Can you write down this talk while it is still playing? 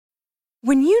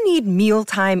When you need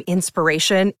mealtime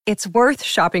inspiration, it's worth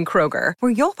shopping Kroger,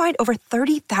 where you'll find over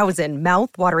 30,000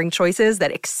 mouth-watering choices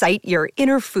that excite your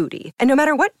inner foodie. And no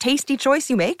matter what tasty choice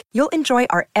you make, you'll enjoy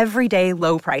our everyday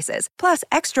low prices, plus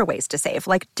extra ways to save,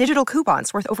 like digital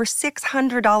coupons worth over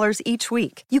 $600 each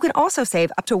week. You can also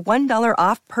save up to $1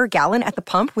 off per gallon at the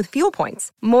pump with fuel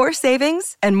points. More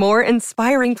savings and more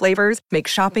inspiring flavors make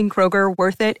shopping Kroger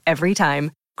worth it every time.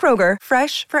 Kroger,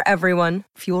 fresh for everyone.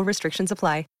 Fuel restrictions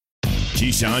apply.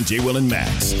 Keyshawn, J. Will, and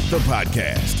Max, the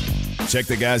podcast. Check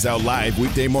the guys out live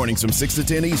weekday mornings from 6 to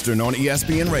 10 Eastern on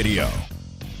ESPN Radio.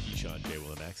 Keyshawn, J. Will,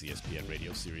 and Max, ESPN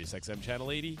Radio, Sirius XM Channel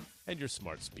 80, and your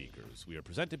smart speakers. We are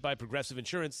presented by Progressive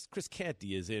Insurance. Chris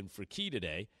Canty is in for Key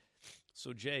today.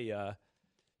 So, Jay,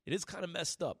 it is kind of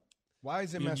messed up. Why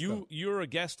is it messed up? You're a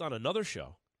guest on another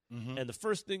show, and the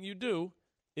first thing you do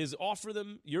is offer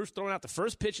them. You're throwing out the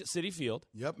first pitch at Citi Field.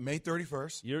 Yep, May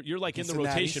 31st. You're like in the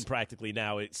rotation practically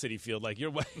now at Citi Field. Like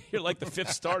you're like the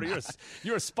fifth starter.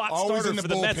 You're a spot Always starter in the for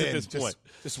the Mets at bullpen, this point.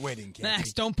 Just waiting, Canty.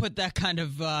 Max, don't put that kind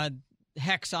of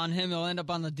hex on him. He'll end up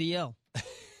on the DL.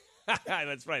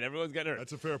 That's right. Everyone's getting hurt.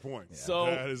 That's a fair point. Yeah. So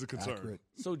that is a concern. Accurate.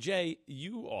 So Jay,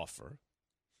 you offer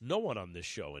no one on this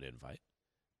show an invite,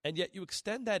 and yet you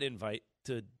extend that invite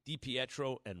to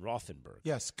DiPietro and Rothenberg.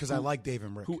 Yes, because I like Dave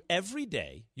and Rick. Who every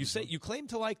day, you say you claim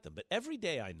to like them, but every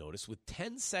day I notice with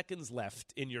 10 seconds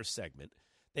left in your segment,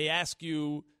 they ask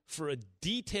you for a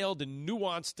detailed and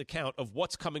nuanced account of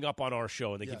what's coming up on our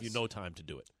show, and they give you no time to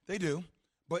do it. They do.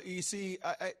 But you see,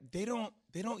 they don't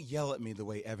yell at me the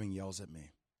way Evan yells at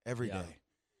me every day.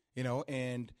 You know,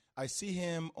 and I see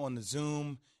him on the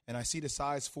Zoom, and I see the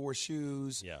size 4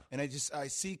 shoes, and I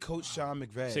see Coach Sean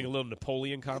McVay. Saying a little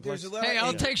Napoleon complex. Hey,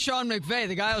 I'll take Sean McVay,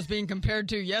 the guy I was being compared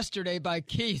to yesterday by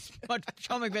Keith.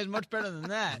 Sean McVay's much better than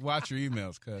that. Watch your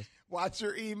emails, cuz. Watch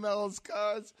your emails,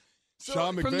 cuz. So,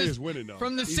 Sean McVay is winning, though.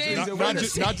 From the same, not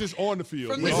just on the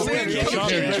field. From the same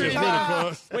coaching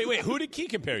tree. Wait, who did Key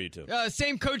compare you to?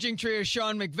 Same coaching tree as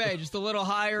Sean McVay, just a little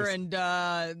higher and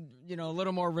a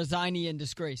little more resigny and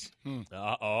disgrace. That's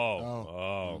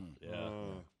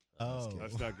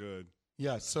not good.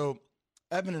 Yeah, so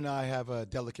Evan and I have a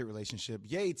delicate relationship.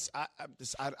 Yates, I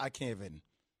can't even.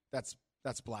 That's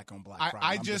black on black.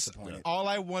 I'm disappointed. All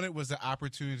I wanted was the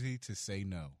opportunity to say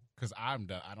no. Because I'm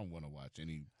done. I don't want to watch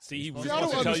any. See, he I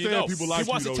don't understand people like he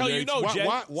wants to tell you no, Jay.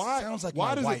 Sounds like why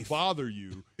my does wife. it bother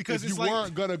you because if you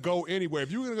weren't going to go anywhere?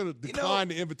 If you were going to decline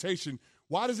the invitation,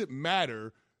 why does it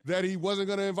matter that he wasn't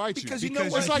going to invite you? Because you know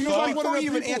what? Before you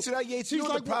even answer that, Yates, you know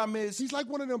what the problem is? He's like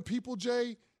one of them people,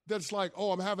 Jay, that's like,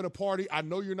 oh, I'm having a party. I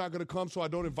know you're not going to come, so I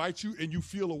don't invite you, and you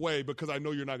feel away because I know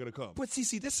you're not going to come. But,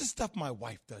 see, this is stuff my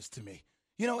wife does to me.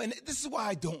 You know, and this is why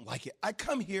I don't like it. I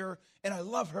come here, and I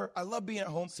love her. I love being at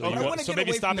home. So,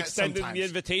 maybe stop extending the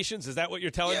invitations? Is that what you're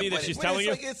telling me that she's telling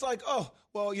you? It's like, oh,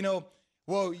 well,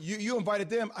 you invited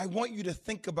them. I want you to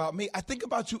think about me. I think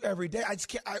about you every day. I just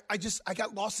can't. I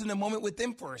got lost in the moment with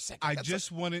them for a second. I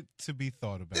just want it to be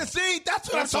thought about. See,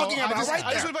 that's what I'm talking about right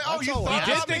there. You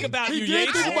thought about me? Think about you,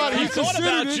 Yates. He thought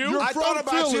about you. I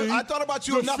thought about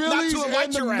you enough not to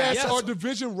invite your ass. The Mets are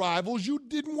division rivals. You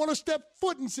didn't want to step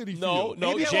foot in Citi Field.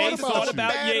 No. Jay thought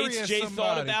about Yates. Jay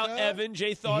thought somebody, about Evan.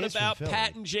 Jay thought about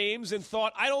Pat and James and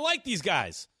thought, I don't like these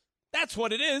guys. That's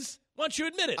what it is. Why don't you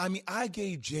admit it? I mean, I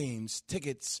gave James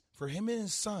tickets for him and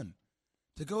his son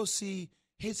to go see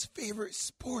his favorite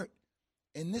sport.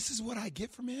 And this is what I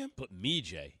get from him? But me,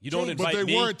 Jay. You don't invite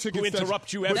me who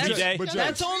interrupt you every day.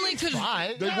 That's only because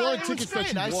they weren't tickets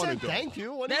that you wanted. Thank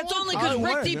you. That's only because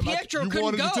Rick DiPietro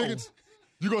couldn't go.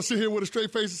 You going to sit here with a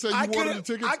straight face and say you wanted the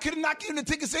tickets? I could not give the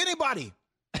tickets to anybody.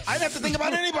 I didn't have to think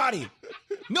about anybody.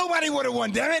 Nobody would have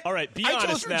won, damn it. All right, be honest now.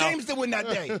 I chose for James to win that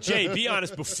day. Jay, be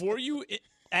honest. Before you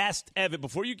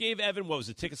gave Evan, what was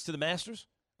it, tickets to the Masters?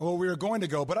 Well, we were going to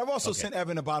go, but I've also sent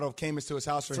Evan a bottle of Camus to his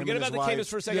house for him and his wife. Forget about the Camus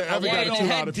for a second. Yeah, Evan got a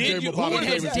 2 out. If you gave him a bottle of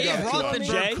Camus, Dave Rothenberg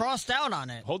Jay? crossed out on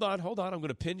it. Hold on. I'm going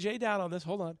to pin Jay down on this.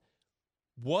 Hold on.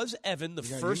 Was Evan the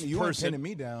first you person? pinning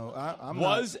me down.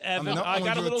 Evan? I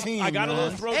got a little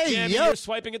throat jam. You're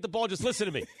swiping at the ball. Just listen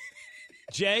to me.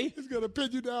 Jay? He's going to pin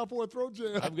you down for a throat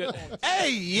jam. I'm good.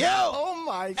 Hey, yo. Oh,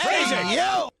 my God. Hey,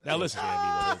 yo. Now listen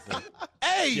to me.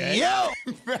 Hey, Jay? yo.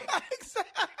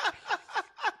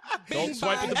 Don't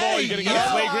swipe at the ball. You're going to get a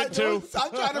flagrant 2.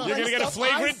 You're going to get a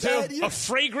flagrant 2. A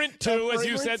fragrant 2, as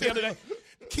you said the other day.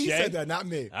 Keith said that, not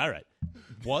me. All right.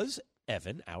 Was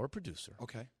Evan, our producer,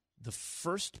 okay, the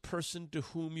first person to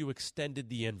whom you extended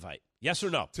the invite? Yes or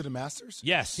no? To the Masters?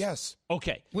 Yes. Yes.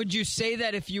 Okay. Would you say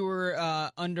that if you were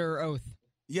under oath?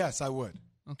 Yes, I would.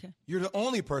 Okay. You're the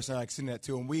only person I extended that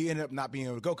to, and we ended up not being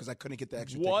able to go because I couldn't get the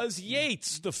extra ticket. Was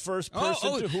Yates the first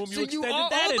person to whom you extended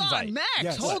that hold invite? On, Max,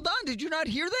 Yes. hold on. Did you not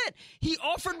hear that? He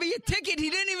offered me a ticket he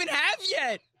didn't even have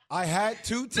yet. I had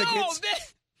 2 tickets. No, man.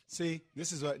 See,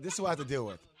 this is what I have to deal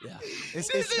with. Yeah. This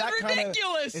is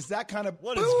ridiculous. It's that kind of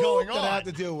what is going on that I have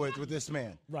to deal with this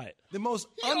man. Right. The most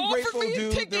He ungrateful offered me a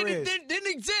dude ticket there is. that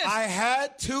didn't exist. I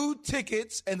had 2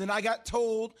 tickets, and then I got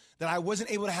told that I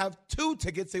wasn't able to have 2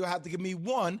 tickets. They would have to give me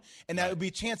 1, and that would be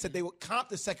a chance that they would comp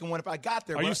the second one if I got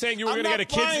there. Are you But saying you were I'm going to not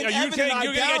get a flying kid's? Are you Evan saying and I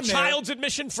you're going to down get there. child's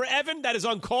admission for Evan? That is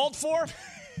uncalled for.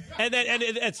 And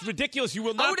it's ridiculous. You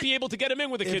will not be able to get him in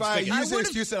with a If kid's I ticket. use the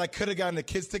excuse that I could have gotten the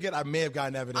kids ticket, I may have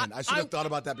gotten Evan in. I should have thought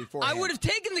about that before. I would have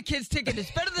taken the kid's ticket.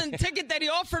 It's better than the ticket that he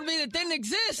offered me that didn't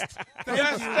exist.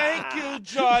 Thank you,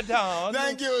 Jordan.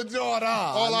 Thank you, Jordan.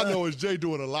 All I know is Jay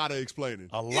doing a lot of explaining.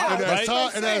 A lot, Yeah,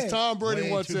 And right? as Tom Brady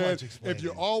Way once too said, much explaining. if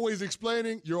you're always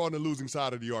explaining, you're on the losing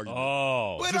side of the argument.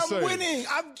 Oh. But Just I'm saying. winning.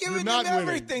 I'm giving You're them not winning.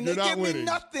 everything. You're They not give winning. me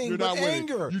nothing You're but not winning.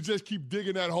 anger. You just keep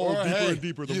digging that hole Or, deeper hey, and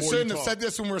deeper the you more shouldn't you have talk. said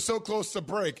this when we're so close to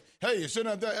break. Hey, you shouldn't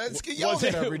have done. Let's get yelled Was,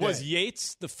 at every day. was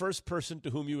Yates the first person to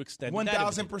whom you extended that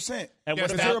invitation? 1,000%. And Yes,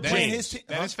 what they were about playing James? his team.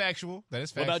 That is factual. That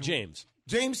is What factual. about James?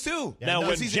 James too. Now, when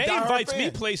Because he's a Jay diehard invites me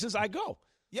fan. places, I go.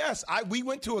 Yes, we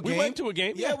went to a game. We went to a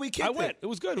game. Yeah, we kicked I went. It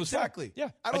was good. It was fun. Exactly. Yeah.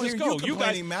 I don't just hear go. you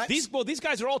complaining, guys, Max. these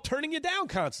guys are all turning you down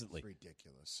constantly.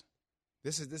 Ridiculous.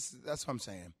 That's what I'm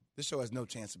saying. This show has no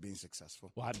chance of being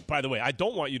successful. Well, by the way, I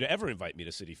don't want you to ever invite me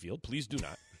to Citi Field. Please do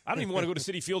not. I don't even want to go to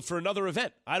Citi Field for another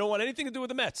event. I don't want anything to do with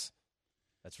the Mets.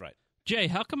 That's right. Jay,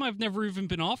 how come I've never even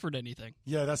been offered anything?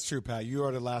 Yeah, that's true, Pat. You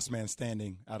are the last man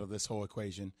standing out of this whole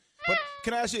equation. But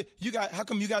can I ask you guys, how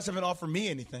come you guys haven't offered me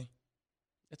anything?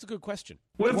 That's a good question.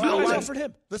 We're Why building. offered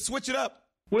him? Let's switch it up.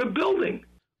 We're building.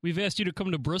 We've asked you to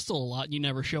come to Bristol a lot, and you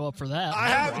never show up for that. I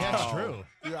have. That's true.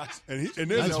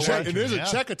 And there's a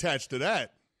check attached to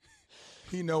that.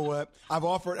 You know what? I've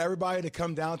offered everybody to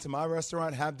come down to my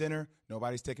restaurant, have dinner.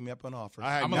 Nobody's taking me up on offers.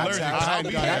 I'm allergic. I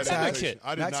did not That's get that advocate. invitation.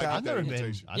 I did That's not how- get I've that never been.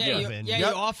 invitation. I've never been. You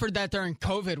offered that during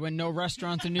COVID when no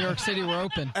restaurants in New York City were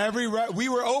open. We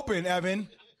were open, Evan.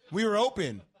 We were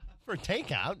open. For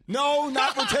takeout. No,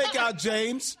 not for takeout,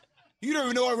 James. You don't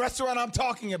even know what restaurant I'm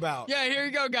talking about. Yeah, here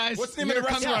you go, guys. What's the name of the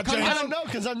restaurant, come James? I down. don't know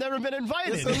because I've never been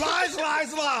invited. It's the lies,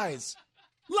 lies, lies.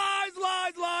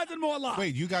 Lies, and more lies.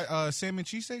 Wait, you got salmon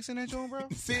cheesesteaks in that joint, bro?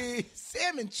 See,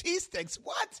 salmon cheesesteaks.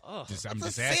 What? Oh. I'm What's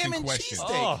just a asking salmon questions.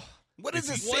 cheesesteak? What is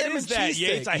a What salmon is that, cheesesteak?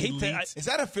 Yates? I hate that. Is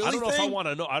that a Philly I don't know if I thing? want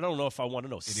to know. I don't know if I want to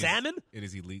know. Salmon? It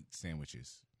is elite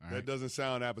sandwiches. All That right? doesn't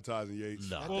sound appetizing, Yates.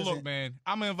 No. Well, look, man,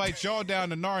 I'm going to invite y'all down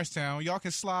to Norristown. Y'all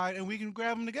can slide, and we can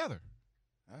grab them together.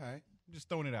 All right. I'm just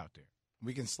throwing it out there.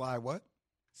 We can slide what?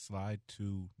 Slide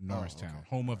to Norristown, okay.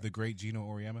 home of the great Gino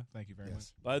Auriemma. Thank you very much.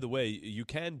 By the way, you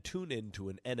can tune in to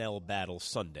an NL Battle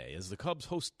Sunday as the Cubs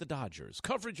host the Dodgers.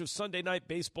 Coverage of Sunday Night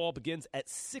Baseball begins at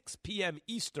 6 p.m.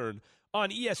 Eastern on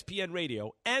ESPN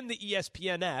Radio and the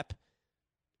ESPN app,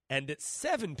 and at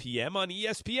 7 p.m. on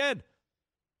ESPN.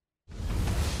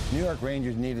 New York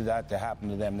Rangers needed that to happen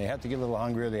to them. They had to get a little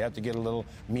hungrier. They had to get a little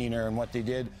meaner. And what they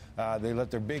did, they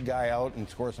let their big guy out and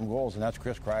score some goals, and that's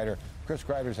Chris Kreider. Chris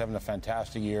Kreider's having a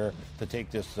fantastic year to take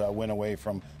this win away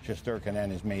from Shesterkin and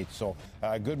his mates. So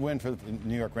a good win for the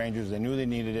New York Rangers. They knew they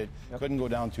needed it. Yep. Couldn't go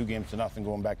down 2-0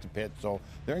 going back to Pitt. So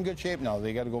they're in good shape now.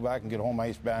 They got to go back and get home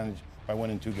ice advantage by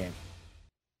winning 2 games.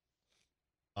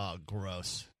 Oh,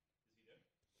 gross.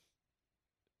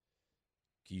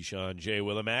 Keyshawn, J.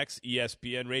 Willimax,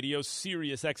 ESPN Radio,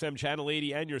 Sirius XM Channel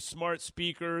 80, and your smart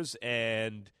speakers.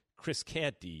 And Chris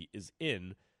Canty is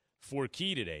in for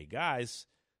Key today. Guys,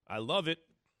 I love it.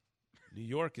 New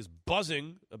York is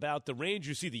buzzing about the Rangers.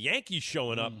 You see the Yankees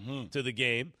showing up to the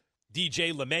game.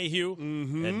 DJ LeMahieu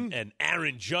and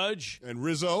Aaron Judge. And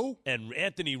Rizzo. And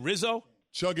Anthony Rizzo.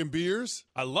 Chugging beers.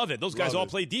 I love it. Those guys all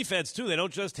play defense, too. They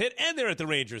don't just hit, and they're at the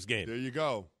Rangers game. There you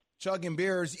go. Chugging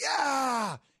beers.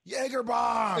 Yeah. Jaeger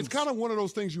bombs. It's kind of one of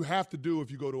those things you have to do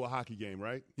if you go to a hockey game,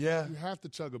 right? Yeah. You have to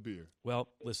chug a beer. Well,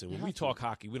 listen, when we talk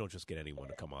hockey, we don't just get anyone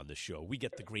to come on this show. We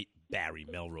get the great Barry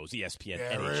Melrose, ESPN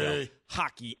NHL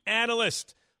hockey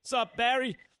analyst. What's up,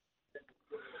 Barry?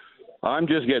 I'm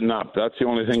just getting up. That's the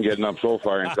only thing getting up so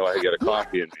far until I get a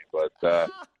coffee in me. But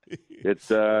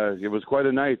it was quite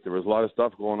a night. There was a lot of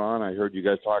stuff going on. I heard you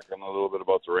guys talking a little bit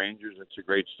about the Rangers. It's a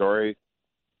great story.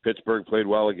 Pittsburgh played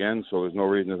well again, so there's no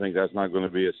reason to think that's not going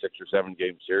to be a 6 or 7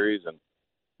 game series. And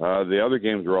the other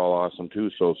games were all awesome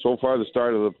too. So far the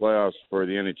start of the playoffs for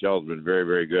the NHL has been very,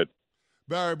 very good.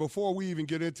 Barry, before we even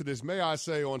get into this, may I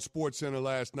say on SportsCenter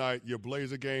last night, your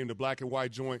Blazer game, the black and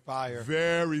white joint, fire,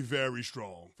 very, very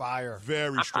strong. Fire.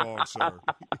 Very strong, sir.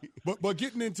 But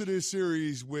getting into this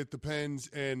series with the Pens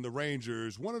and the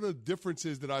Rangers, one of the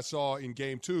differences that I saw in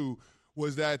Game 2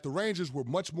 was that the Rangers were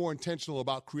much more intentional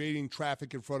about creating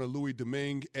traffic in front of Louis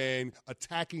Domingue and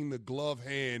attacking the glove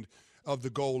hand of the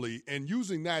goalie and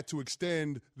using that to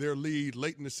extend their lead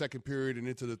late in the second period and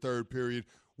into the third period.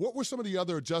 What were some of the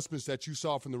other adjustments that you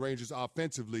saw from the Rangers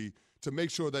offensively to make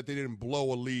sure that they didn't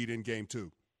blow a lead in Game 2?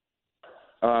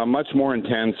 Much more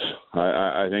intense.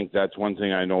 I think that's one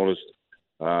thing I noticed.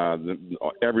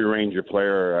 Every Ranger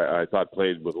player I thought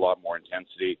played with a lot more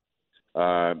intensity.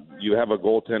 You have a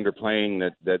goaltender playing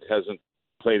that hasn't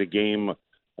played a game,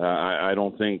 I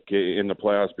don't think, in the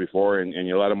playoffs before, and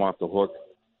you let him off the hook.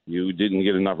 You didn't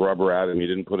get enough rubber at him. You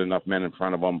didn't put enough men in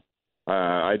front of him.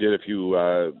 I did a few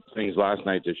things last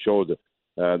night that showed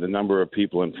the number of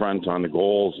people in front on the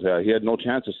goals. He had no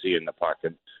chance of seeing the puck.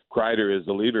 And Kreider is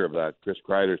the leader of that. Chris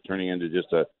Kreider is turning into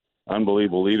just an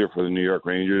unbelievable leader for the New York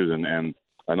Rangers and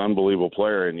an unbelievable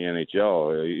player in the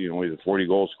NHL. He's a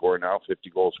 40-goal scorer now,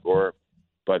 50-goal scorer.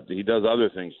 But he does other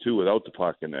things, too, without the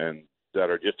puck and that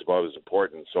are just about as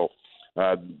important. So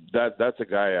that's a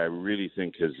guy I really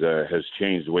think has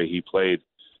changed the way he played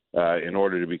in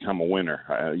order to become a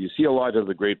winner. You see a lot of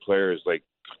the great players like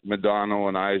Madonna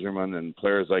and Yzerman and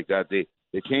players like that. They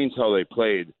changed how they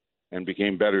played and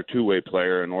became better two-way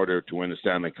player in order to win the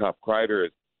Stanley Cup. Kreider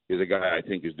is a guy I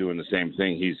think is doing the same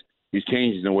thing. He's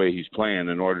changing the way he's playing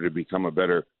in order to become a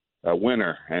better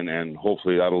winner, and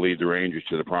hopefully that'll lead the Rangers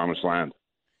to the promised land.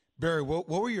 Barry, what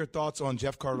were your thoughts on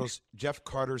Jeff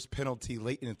Carter's penalty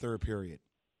late in the third period?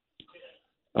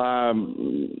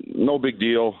 No big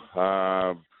deal.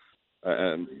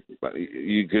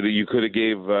 You could have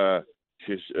gave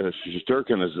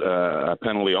Shesterkin a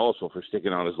penalty also for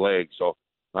sticking on his leg. So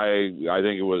I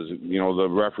think it was, the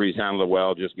referees handled it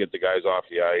well. Just get the guys off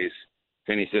the ice,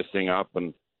 finish this thing up,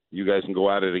 and you guys can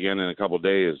go at it again in a couple of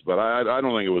days. But I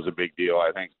don't think it was a big deal.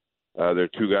 I think they're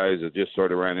two guys that just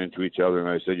sort of ran into each other, and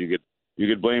I said you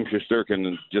could blame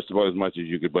Shesterkin just about as much as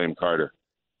you could blame Carter.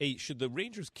 Hey, should the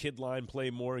Rangers kid line play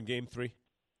more in Game 3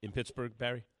 in Pittsburgh,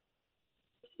 Barry?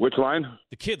 Which line?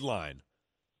 The kid line.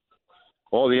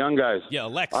 Oh, the young guys. Yeah,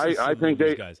 Alexis. I think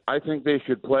they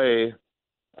should play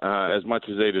as much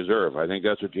as they deserve. I think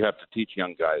that's what you have to teach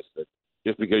young guys. That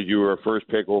just because you were a first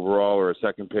pick overall or a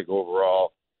second pick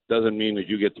overall doesn't mean that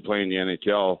you get to play in the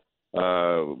NHL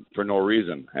for no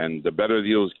reason. And the better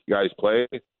those guys play,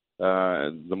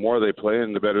 the more they play,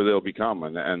 and the better they'll become,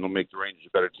 and they'll make the Rangers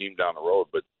a better team down the road.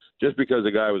 But just because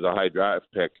the guy was a high draft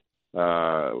pick,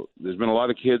 there's been a lot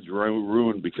of kids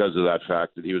ruined because of that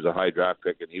fact that he was a high draft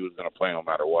pick and he was going to play no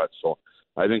matter what. So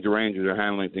I think the Rangers are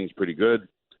handling things pretty good.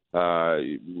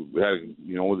 They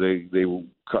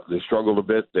struggled a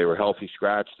bit. They were healthy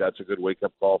scratched. That's a good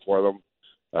wake-up call for them.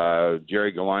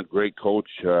 Jerry Gallant, great coach,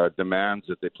 demands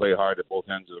that they play hard at both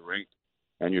ends of the rink,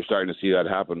 and you're starting to see that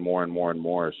happen more and more and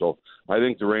more. So I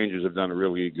think the Rangers have done a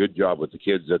really good job with the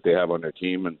kids that they have on their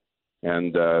team,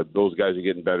 and those guys are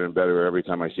getting better and better every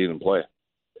time I see them play.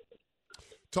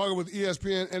 Talking with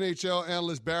ESPN NHL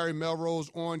analyst Barry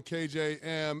Melrose on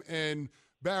KJM. And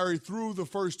Barry, through the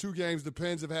first two games, the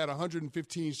Pens have had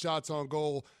 115 shots on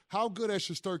goal. How good has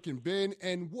Shesterkin been,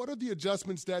 and what are the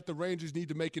adjustments that the Rangers need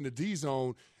to make in the D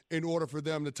zone in order for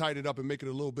them to tighten it up and make it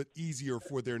a little bit easier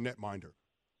for their netminder?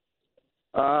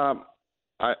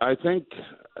 I think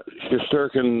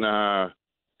Shesterkin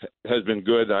has been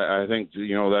good. I think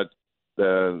that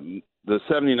the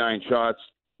 79 shots,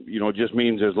 just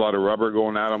means there's a lot of rubber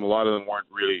going at them. A lot of them weren't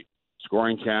really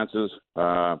scoring chances.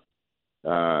 So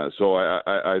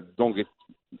I don't get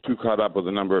too caught up with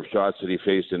the number of shots that he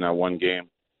faced in that one game.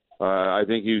 I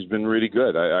think he's been really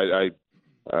good. During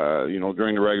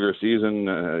the regular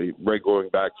season, right going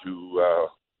back to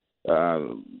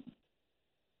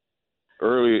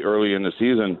early in the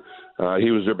season,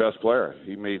 he was their best player.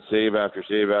 He made save after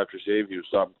save after save. He was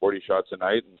stopping 40 shots a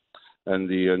night, and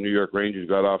the New York Rangers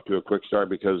got off to a quick start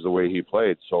because of the way he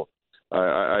played. So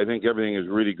I think everything is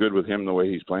really good with him the way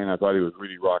he's playing. I thought he was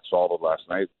really rock solid last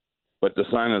night. But the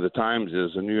sign of the times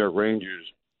is the New York Rangers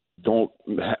don't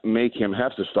make him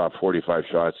have to stop 45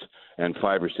 shots and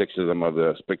 5 or 6 of them of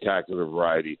the spectacular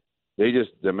variety. They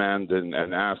just demand and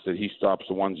ask that he stops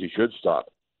the ones he should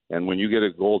stop. And when you get a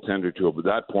goaltender to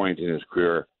that point in his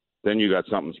career, then you got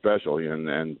something special.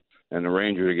 And the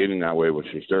Rangers are getting that way with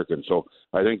Shesterkin. So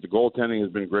I think the goaltending has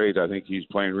been great. I think he's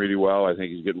playing really well. I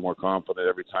think he's getting more confident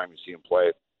every time you see him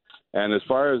play. And as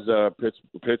far as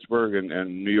Pittsburgh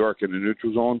and New York in the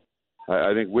neutral zone,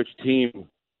 I think which team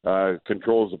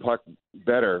controls the puck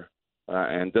better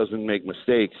and doesn't make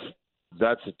mistakes,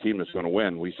 that's a team that's going to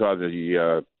win. We saw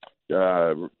the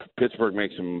Pittsburgh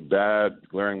make some bad,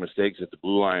 glaring mistakes at the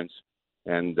blue lines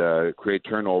and create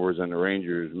turnovers, and the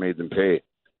Rangers made them pay.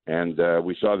 And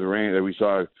we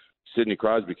saw Sidney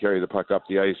Crosby carry the puck up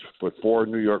the ice with 4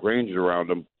 New York Rangers around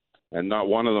him, and not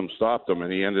one of them stopped him,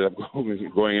 and he ended up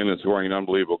going in and scoring an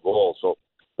unbelievable goal. So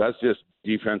that's just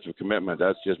defensive commitment.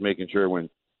 That's just making sure when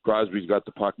Crosby's got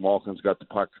the puck, Malkin's got the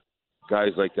puck,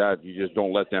 guys like that, you just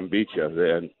don't let them beat you,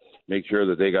 and make sure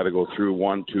that they got to go through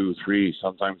 1, 2, 3,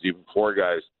 sometimes even 4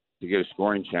 guys to get a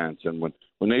scoring chance. And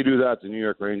when they do that, the New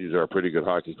York Rangers are a pretty good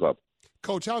hockey club.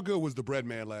 Coach, how good was the bread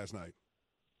man last night?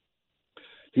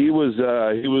 He was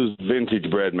vintage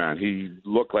bread man. He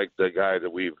looked like the guy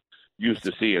that we've used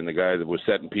to seeing, the guy that was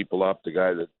setting people up, the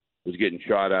guy that was getting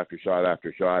shot after shot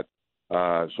after shot.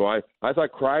 So I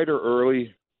thought Kreider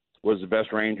early was the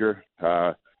best Ranger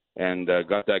and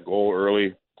got that goal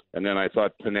early. And then I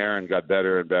thought Panarin got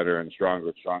better and better and stronger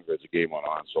as the game went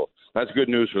on. So that's good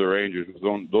news for the Rangers.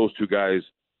 Those 2 guys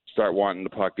start wanting the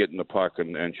puck, getting the puck,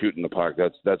 and shooting the puck.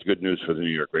 That's good news for the New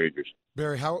York Rangers.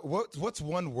 Barry, what's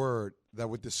one word that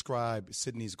would describe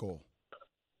Sidney's goal?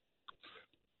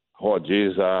 Oh,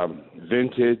 geez,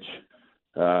 vintage,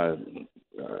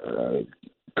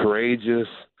 courageous.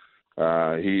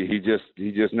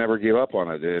 He just never gave up on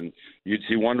it. And you'd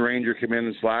see one Ranger come in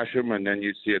and slash him, and then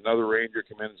you'd see another Ranger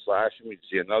come in and slash him. You'd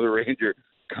see another Ranger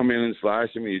come in and slash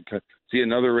him. You'd see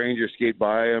another Ranger skate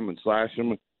by him and slash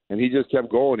him. And he just kept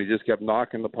going. He just kept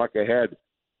knocking the puck ahead.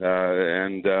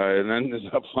 And then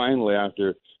ended up finally,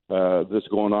 after this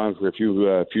going on for a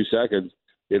few seconds,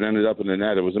 it ended up in the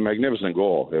net. It was a magnificent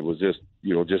goal. It was just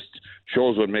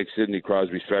shows what makes Sidney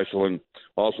Crosby special, and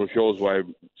also shows why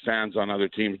fans on other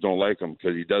teams don't like him,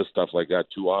 because he does stuff like that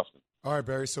too often. All right,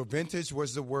 Barry. So vintage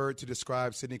was the word to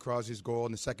describe Sidney Crosby's goal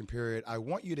in the second period. I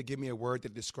want you to give me a word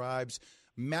that describes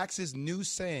Max's new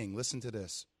saying. Listen to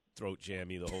this. Throat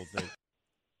jammy, the whole thing.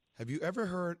 Have you ever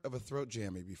heard of a throat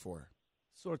jammy before?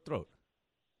 Sore throat.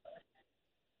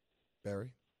 Barry?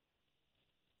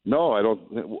 No, I don't.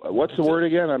 What's the word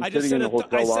again? I'm sitting in the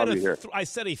hotel lobby here. I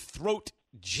said a throat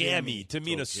jammy to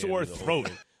mean a sore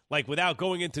throat. Like, without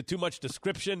going into too much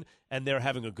description, and they're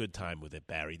having a good time with it,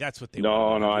 Barry. That's what they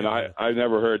want. I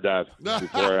never heard that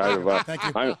before. Thank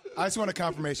you. I just want a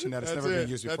confirmation that it's never been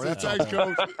used before. That's it. Thanks,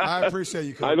 Coach. I appreciate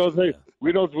you, Coach. I don't think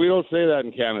we don't say that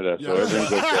in Canada. So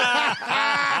everything's okay.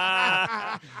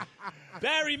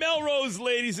 Barry Melrose,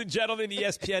 ladies and gentlemen,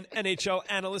 ESPN NHL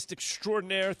analyst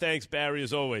extraordinaire. Thanks, Barry,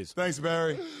 as always. Thanks,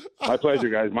 Barry. My pleasure,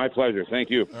 guys. My pleasure. Thank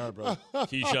you. All right, brother.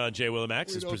 Keyshawn J.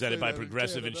 Willimax is presented by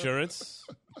Progressive Insurance.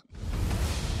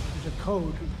 There's a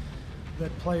code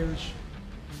that players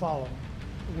follow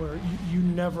where you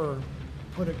never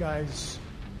put a guy's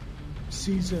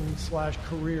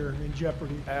season/career in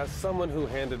jeopardy. As someone who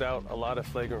handed out a lot of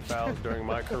flagrant fouls during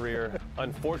my career,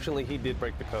 unfortunately he did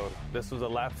break the code. This was a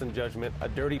lapse in judgment, a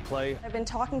dirty play. I've been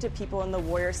talking to people in the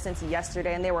Warriors since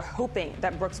yesterday, and they were hoping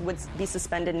that Brooks would be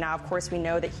suspended. Now, of course, we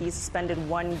know that he's suspended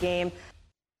 1 game.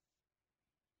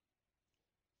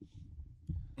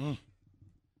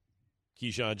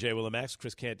 Keyshawn J. Willimax,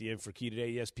 Chris Canty in for Key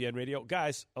Today, ESPN Radio.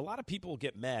 Guys, a lot of people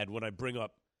get mad when I bring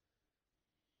up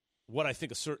what I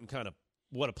think a certain kind of,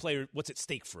 what's at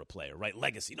stake for a player, right?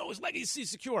 Legacy. No, his legacy is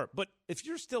secure. But if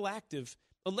you're still active,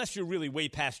 unless you're really way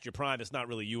past your prime, it's not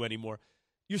really you anymore,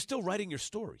 you're still writing your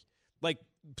story. Like,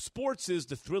 sports is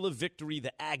the thrill of victory,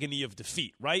 the agony of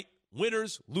defeat, right?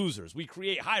 Winners, losers. We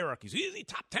create hierarchies. He's the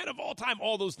top 10 of all time,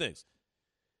 all those things.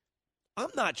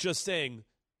 I'm not just saying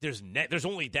there's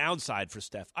only downside for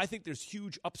Steph. I think there's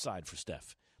huge upside for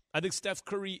Steph. I think Steph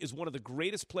Curry is one of the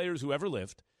greatest players who ever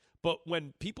lived. But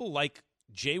when people like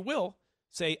Jay Will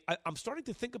say, I'm starting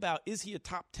to think about, is he a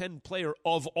top 10 player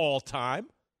of all time?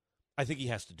 I think he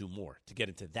has to do more to get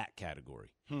into that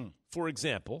category. For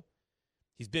example,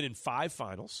 he's been in 5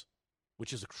 finals,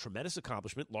 which is a tremendous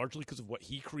accomplishment, largely because of what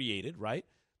he created, right?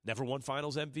 Never won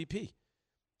finals MVP.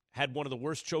 Had one of the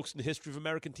worst chokes in the history of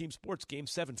American team sports, Game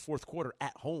 7, fourth quarter,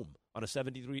 at home on a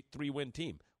 73-win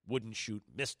team. Wouldn't shoot,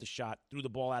 missed the shot, threw the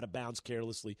ball out of bounds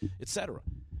carelessly, etc.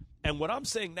 And what I'm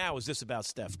saying now is this about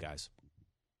Steph, guys.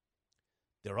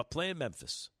 They're up playing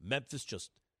Memphis. Memphis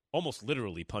just almost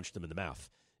literally punched them in the mouth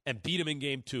and beat him in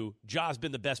Game 2. Ja's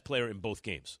been the best player in both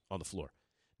games on the floor.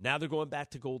 Now they're going back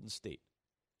to Golden State.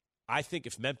 I think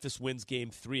if Memphis wins Game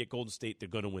 3 at Golden State, they're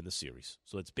going to win the series.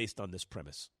 So it's based on this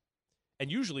premise.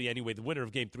 And usually, anyway, the winner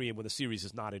of Game 3 and when the series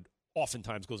is knotted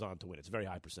oftentimes goes on to win. It's a very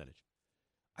high percentage.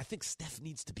 I think Steph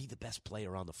needs to be the best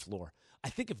player on the floor. I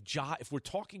think if we're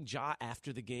talking Ja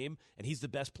after the game and he's the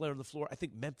best player on the floor, I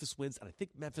think Memphis wins, and I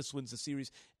think Memphis wins the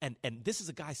series. And this is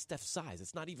a guy Steph's size.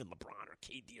 It's not even LeBron or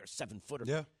KD or 7-footer.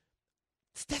 Yeah.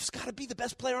 Steph's got to be the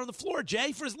best player on the floor,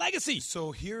 Jay, for his legacy.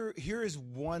 So here is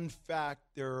one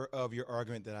factor of your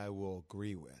argument that I will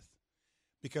agree with.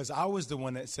 Because I was the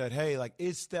one that said, hey, like,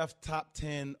 is Steph top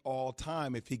 10 all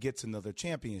time if he gets another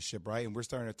championship, right? And we're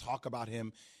starting to talk about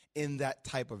him in that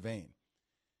type of vein.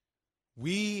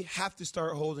 We have to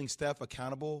start holding Steph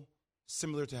accountable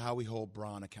similar to how we hold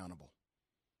Bron accountable,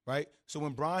 right? So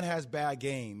when Bron has bad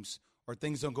games or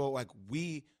things don't go like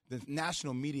the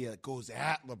national media goes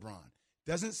at LeBron,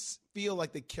 doesn't feel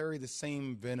like they carry the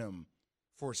same venom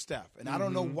for Steph. And I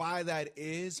don't know why that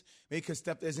is. Maybe because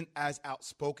Steph isn't as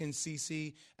outspoken,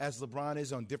 CC, as LeBron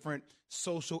is on different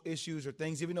social issues or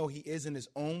things, even though he is in his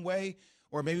own way.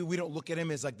 Or maybe we don't look at him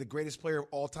as like the greatest player of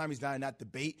all time. He's not in that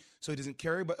debate, so he doesn't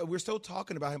carry. But we're still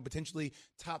talking about him potentially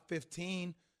top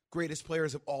 15 greatest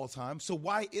players of all time. So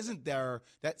why isn't there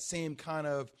that same kind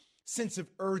of sense of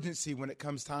urgency when it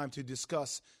comes time to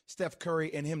discuss Steph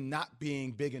Curry and him not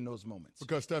being big in those moments?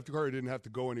 Because Steph Curry didn't have to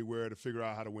go anywhere to figure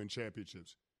out how to win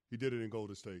championships. He did it in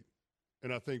Golden State.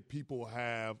 And I think people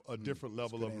have a different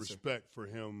level of respect for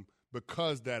him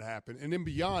because that happened. And then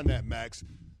beyond that, Max,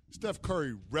 Steph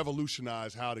Curry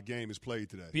revolutionized how the game is played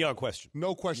today. Beyond question.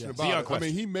 No question about it. I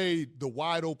mean, he made the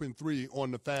wide-open three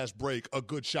on the fast break a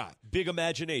good shot. Big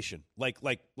imagination. Like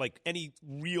any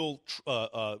real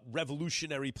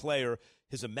revolutionary player,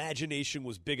 his imagination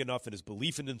was big enough and his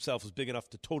belief in himself was big enough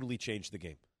to totally change the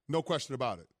game. No question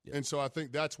about it. Yeah. And so I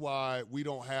think that's why we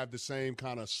don't have the same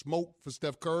kind of smoke for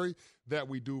Steph Curry that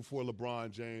we do for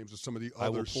LeBron James or some of the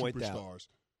other superstars.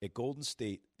 At Golden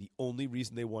State, the only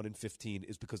reason they won in 15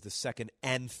 is because the second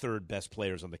and third best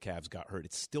players on the Cavs got hurt.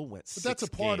 It still went 6 games. But that's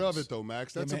a part of it, though,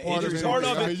 Max. That's a part of it.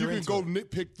 I mean, you can go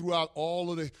nitpick throughout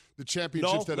all of the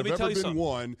championships that have ever been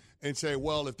won and say,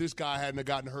 well, if this guy hadn't have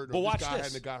gotten hurt or this guy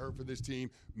hadn't have got hurt for this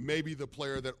team, maybe the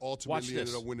player that ultimately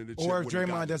ended up winning the chip. Or if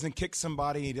Draymond doesn't kick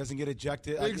somebody, he doesn't get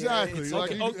ejected. Exactly.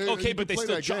 Okay, but they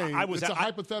still it's a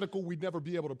hypothetical we'd never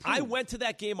be able to prove. I went to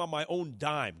that game on my own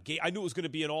dime. I knew it was going to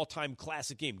be an all-time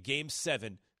classic game. Game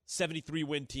 7,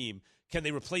 73-win team. Can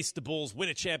they replace the Bulls, win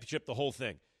a championship, the whole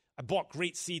thing? I bought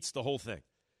great seats, the whole thing.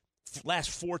 Last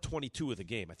 4:22 of the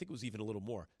game. I think it was even a little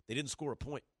more. They didn't score a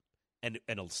point. And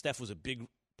Steph was a big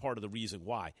part of the reason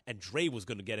why. And Dre was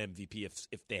going to get MVP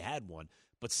if they had one.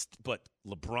 But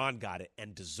LeBron got it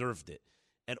and deserved it.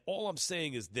 And all I'm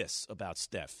saying is this about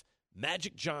Steph.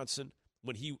 Magic Johnson,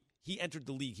 when he entered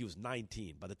the league, he was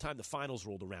 19. By the time the finals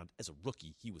rolled around, as a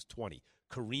rookie, he was 20.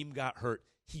 Kareem got hurt.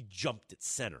 He jumped at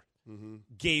center.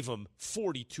 Gave him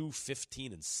 42,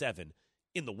 15, and 7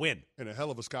 in the win. And a hell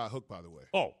of a sky hook, by the way.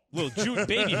 Oh, little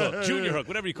baby hook, junior hook,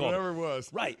 whatever you call it. Whatever it was.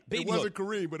 Right. It wasn't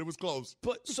Kareem, but it was close.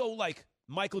 But so, like,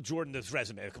 Michael Jordan's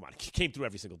resume, come on, came through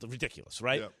every single – ridiculous,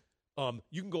 right? Yep.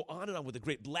 You can go on and on with the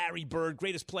great Larry Bird,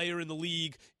 greatest player in the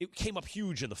league. It came up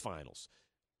huge in the finals.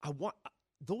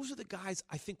 Those are the guys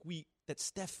I think that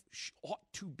Steph ought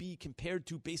to be compared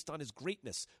to based on his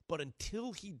greatness. But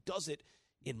until he does it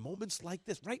in moments like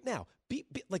this, right now,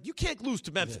 like you can't lose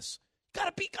to Memphis.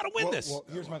 Gotta win this. Well,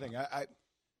 here's my thing.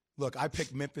 I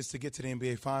picked Memphis to get to the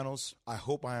NBA Finals. I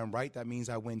hope I am right. That means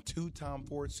I win 2 Tom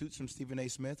Ford suits from Stephen A.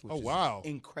 Smith, which is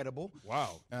incredible.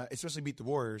 Wow. Especially beat the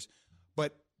Warriors.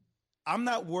 But I'm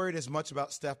not worried as much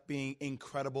about Steph being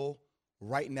incredible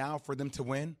right now for them to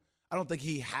win. I don't think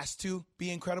he has to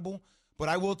be incredible. But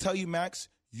I will tell you, Max,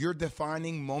 your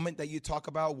defining moment that you talk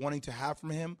about wanting to have from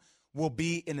him will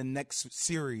be in the next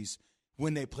series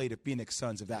when they play the Phoenix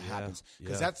Suns, if that happens.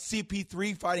 Because that's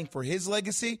CP3 fighting for his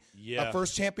legacy, a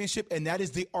first championship, and that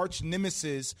is the arch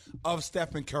nemesis of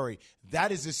Stephen Curry.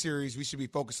 That is the series we should be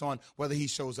focused on, whether he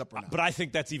shows up or not. But I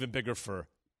think that's even bigger for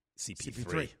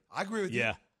CP3. I agree with you.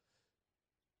 Yeah.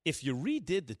 If you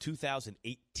redid the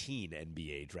 2018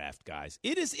 NBA draft, guys,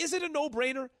 is it a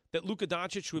no-brainer that Luka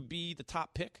Doncic would be the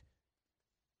top pick?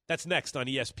 That's next on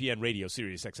ESPN Radio,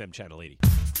 Sirius XM Channel 80.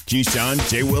 Keyshawn,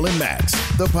 J. Will, and Max,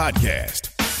 the podcast.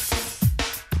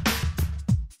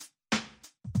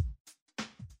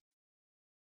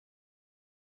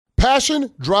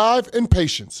 Passion, drive, and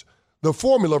patience. The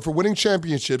formula for winning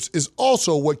championships is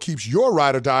also what keeps your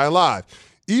ride or die alive.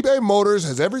 eBay Motors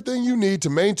has everything you need to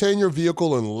maintain your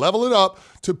vehicle and level it up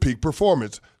to peak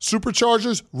performance.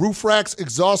 Superchargers, roof racks,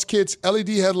 exhaust kits, LED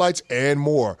headlights, and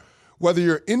more. Whether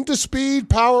you're into speed,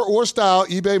 power, or style,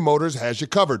 eBay Motors has you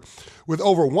covered. With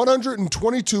over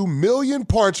 122 million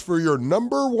parts for your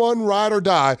number one ride or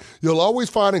die, you'll always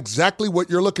find exactly what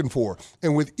you're looking for.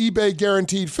 And with eBay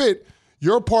Guaranteed Fit,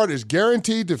 your part is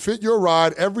guaranteed to fit your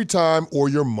ride every time or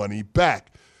your money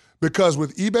back. Because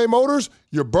with eBay Motors,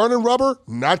 you're burning rubber,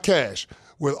 not cash.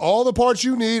 With all the parts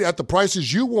you need at the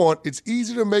prices you want, it's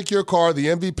easy to make your car the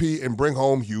MVP and bring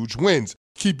home huge wins.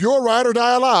 Keep your ride or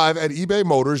die alive at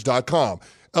ebaymotors.com.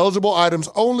 Eligible items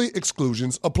only.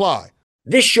 Exclusions apply.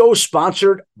 This show is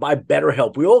sponsored by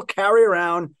BetterHelp. We all carry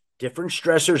around different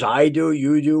stressors. I do,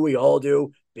 you do, we all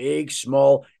do, big,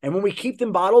 small. And when we keep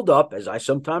them bottled up, as I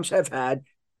sometimes have had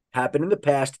happen in the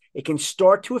past, it can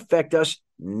start to affect us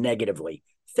negatively.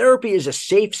 Therapy is a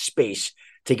safe space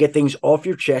to get things off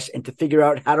your chest and to figure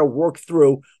out how to work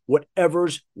through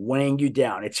whatever's weighing you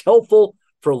down. It's helpful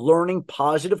for learning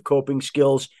positive coping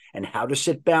skills and how to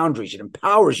set boundaries. It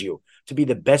empowers you to be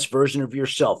the best version of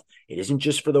yourself. It isn't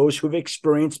just for those who have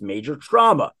experienced major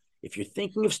trauma. If you're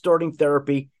thinking of starting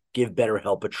therapy, give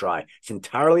BetterHelp a try. It's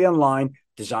entirely online,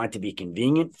 designed to be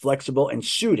convenient, flexible, and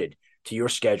suited to your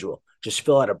schedule. Just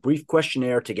fill out a brief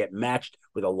questionnaire to get matched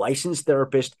with a licensed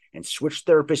therapist and switch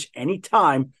therapists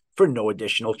anytime for no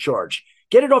additional charge.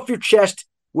 Get it off your chest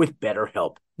with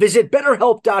BetterHelp. Visit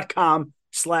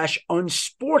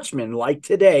BetterHelp.com/unsportsmanlike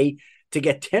today to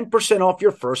get 10% off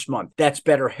your first month. That's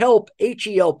BetterHelp,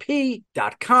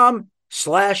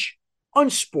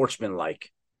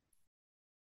 HELP.com/unsportsmanlike.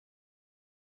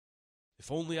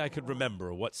 If only I could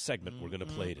remember what segment we're going to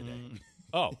play today.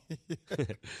 Oh.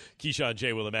 Keyshawn,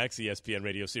 J. Will, and Max, ESPN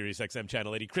Radio, Sirius XM,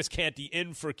 Channel 80. Chris Canty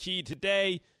in for Key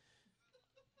today.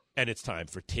 And it's time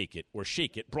for Take It or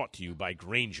Shake It, brought to you by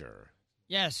Grainger.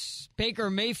 Yes, Baker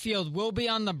Mayfield will be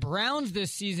on the Browns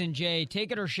this season, Jay.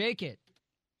 Take it or shake it?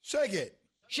 Shake it.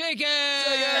 Shake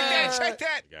it! Shake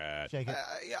that. Shake it.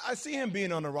 I see him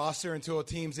being on the roster until a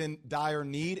team's in dire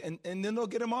need, and then they'll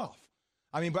get him off.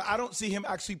 I mean, but I don't see him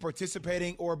actually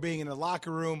participating or being in the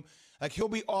locker room. Like, he'll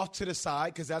be off to the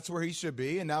side because that's where he should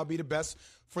be, and that'll be the best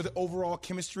for the overall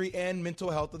chemistry and mental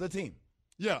health of the team.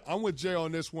 Yeah, I'm with Jay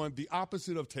on this one. The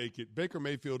opposite of take it. Baker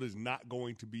Mayfield is not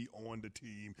going to be on the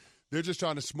team. They're just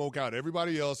trying to smoke out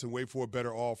everybody else and wait for a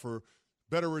better offer,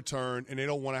 better return, and they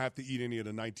don't want to have to eat any of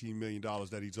the $19 million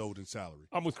that he's owed in salary.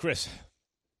 I'm with Chris.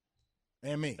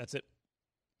 And me. That's it.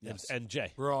 Yes. And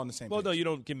Jay. We're all on the same Well, page. no, you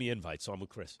don't give me invites, so I'm with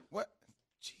Chris. What?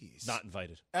 Jeez. Not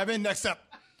invited. Evan, next up.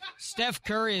 Steph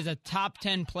Curry is a top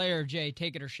 10 player, Jay.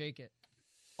 Take it or shake it?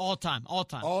 All time. All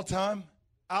time?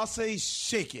 I'll say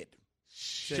shake it.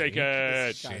 Shake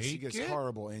it. He gets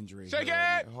horrible injuries. Shake it.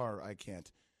 I can't.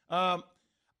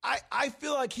 I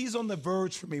feel like he's on the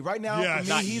verge for me. Right now, Yes.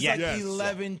 for me, he's Not like yet.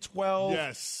 11, 12.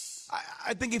 Yes.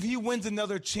 I think if he wins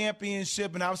another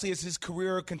championship, and obviously as his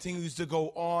career continues to go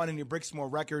on and he breaks more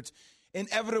records,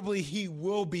 inevitably he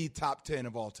will be top 10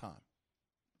 of all time.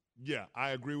 Yeah, I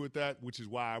agree with that, which is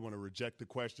why I want to reject the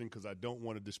question because I don't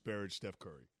want to disparage Steph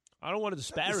Curry. I don't want to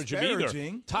disparage him either.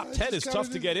 Top 10 is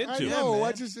tough to get into. I know.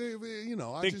 I just,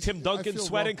 Tim Duncan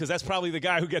sweating because that's probably the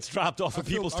guy who gets dropped off of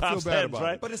people's top 10s,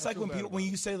 right? But it's like when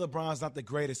you say LeBron's not the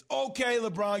greatest. Okay,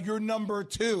 Lebron, you're number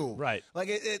 2. Right. Like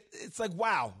it's like,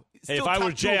 wow. Hey, if I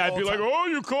were Jay, I'd be like, oh,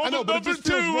 you called him number 2.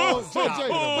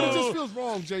 But it just feels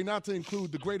wrong, Jay, not to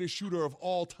include the greatest shooter of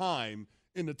all time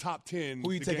in the top 10 who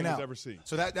are you taking out? Ever seen.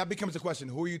 So that becomes the question.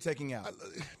 Who are you taking out?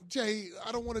 Jay,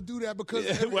 I don't want to do that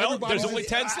because well, there's only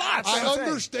 10 slots. I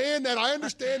understand that. I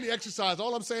understand the exercise.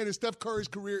 All I'm saying is Steph Curry's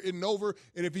career isn't over,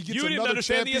 and if he gets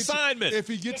if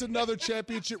he gets another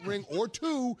championship ring or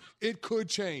 2, it could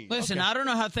change. Listen, I don't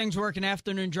know how things work in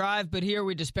afternoon drive, but here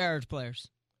we disparage players.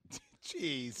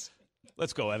 Jeez.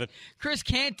 Let's go, Evan. Chris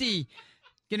Canty.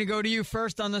 Going to go to you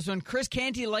first on this one. Chris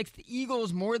Canty likes the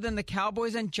Eagles more than the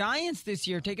Cowboys and Giants this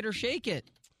year. Take it or shake it?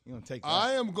 You gonna take that?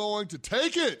 I am going to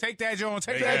take it. Take that, John.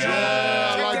 Take that, John.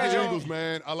 I like the Eagles,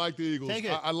 man. I like the Eagles. Take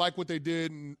it. I like what they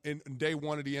did in day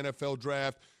 1 of the NFL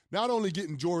draft. Not only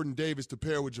getting Jordan Davis to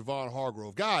pair with Javon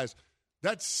Hargrove. Guys,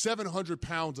 that's 700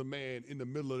 pounds a man in the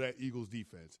middle of that Eagles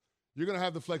defense. You're going to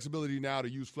have the flexibility now to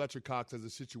use Fletcher Cox as a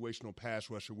situational pass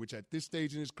rusher, which at this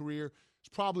stage in his career is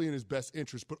probably in his best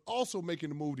interest, but also making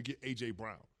the move to get A.J.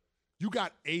 Brown. You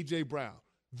got A.J. Brown,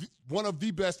 one of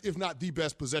the best, if not the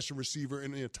best, possession receiver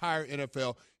in the entire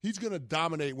NFL. He's going to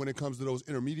dominate when it comes to those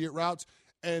intermediate routes.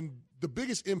 And the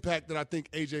biggest impact that I think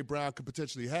A.J. Brown could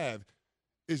potentially have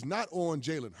is not on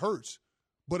Jalen Hurts,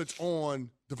 but it's on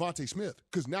Devontae Smith,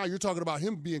 because now you're talking about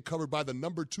him being covered by the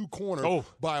number 2 corner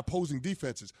by opposing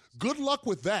defenses. Good luck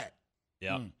with that.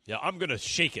 Yeah, I'm going to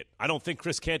shake it. I don't think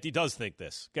Chris Canty does think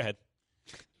this. Go ahead.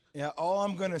 Yeah, all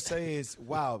I'm going to say is,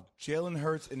 wow, Jalen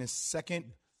Hurts in his second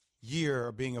year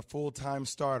of being a full-time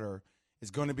starter is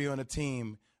going to be on a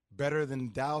team better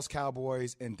than Dallas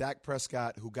Cowboys and Dak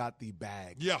Prescott, who got the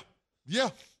bag. Yeah.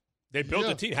 They built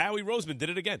a team. Howie Roseman did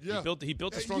it again. Yeah. He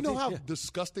built a strong team. team. You know how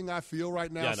disgusting I feel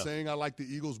right now saying I like the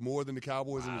Eagles more than the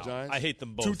Cowboys and the Giants? I hate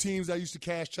them both. 2 teams I used to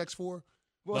cash checks for.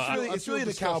 Well, it's really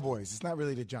the Cowboys. It's not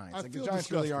really the Giants. Like the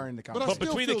Giants really are in the Cowboys. But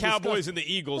between the Cowboys and the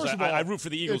Eagles, I root for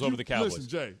the Eagles over the Cowboys. Listen,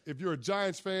 Jay, if you're a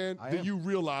Giants fan, then you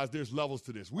realize there's levels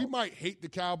to this. We might hate the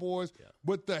Cowboys,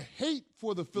 but the hate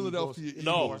for the Philadelphia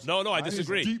Eagles I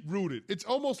disagree. is deep-rooted. It's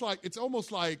almost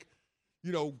like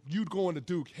you'd go into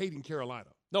Duke hating Carolina.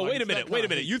 No, wait a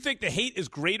minute. You think the hate is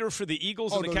greater for the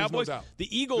Eagles than the Cowboys? No doubt.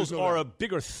 The Eagles are a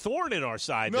bigger thorn in our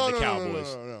side than the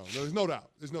Cowboys. No. There's no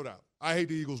doubt. I hate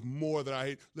the Eagles more than I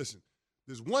hate. Listen,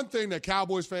 there's one thing that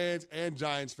Cowboys fans and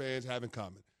Giants fans have in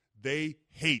common. They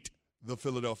hate the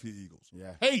Philadelphia Eagles.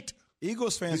 Yeah. Hate.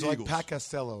 Eagles fans are like Pat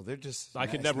Costello. They're just. I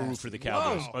could never root for the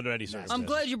Cowboys under any circumstances. I'm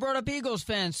glad you brought up Eagles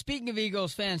fans. Speaking of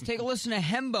Eagles fans, take a listen to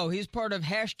Hembo. He's part of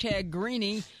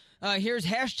 #Greeny. Here's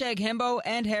 #Hembo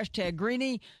and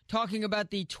 #Greeny talking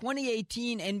about the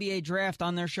 2018 NBA draft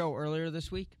on their show earlier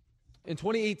this week. In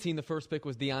 2018, the first pick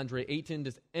was DeAndre Ayton.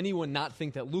 Does anyone not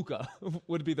think that Luka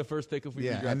would be the first pick if we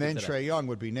redrafted and then today? Trae Young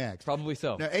would be next. Probably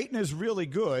so. Now, Ayton is really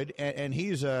good, and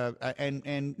he's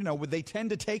they tend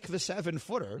to take the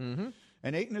 7-footer. Mm-hmm.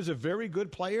 And Ayton is a very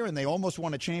good player, and they almost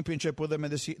won a championship with him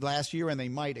last year, and they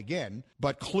might again.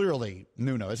 But clearly,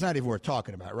 Nuno, it's not even worth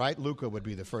talking about, right? Luka would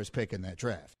be the first pick in that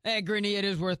draft. Hey, Greeny, it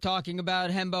is worth talking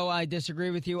about. Hembo, I disagree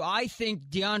with you. I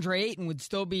think DeAndre Ayton would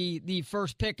still be the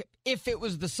first pick if it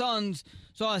was the Suns.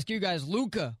 So I'll ask you guys,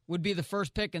 Luka would be the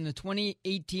first pick in the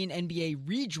 2018 NBA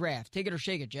redraft. Take it or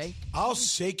shake it, Jay. I'll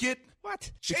shake it.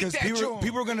 What? Because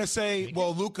people are going to say,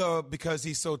 well, Luka, because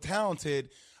he's so talented,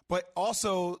 but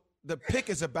also the pick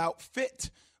is about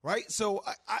fit, right? So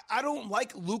I don't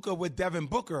like Luka with Devin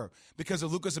Booker because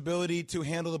of Luka's ability to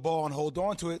handle the ball and hold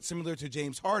on to it, similar to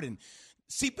James Harden.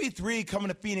 CP3 coming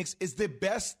to Phoenix is the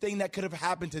best thing that could have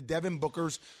happened to Devin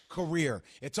Booker's career.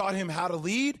 It taught him how to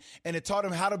lead, and it taught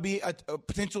him how to be a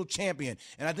potential champion.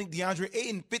 And I think DeAndre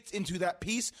Ayton fits into that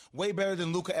piece way better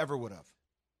than Luka ever would have.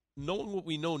 Knowing what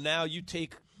we know now, you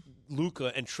take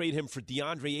Luka and trade him for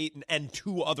DeAndre Ayton and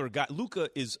 2 other guys. Luka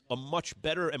is a much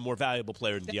better and more valuable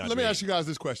player than DeAndre Let me Ayton. ask you guys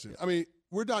this question. I mean,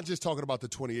 we're not just talking about the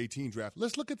 2018 draft.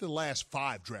 Let's look at the last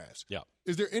 5 drafts. Yeah.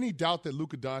 Is there any doubt that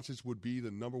Luka Doncic would be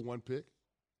the number 1 pick?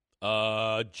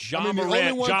 Ja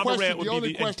Morant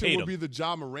would be the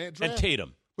Ja Morant draft. And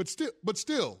Tatum. But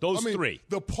still, those 3.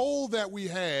 The poll that we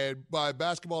had by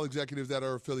basketball executives that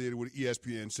are affiliated with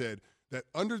ESPN said that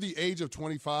under the age of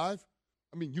 25,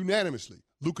 unanimously,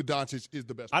 Luka Doncic is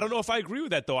the best player. I don't know if I agree with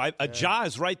that, though. Ja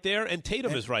is right there, and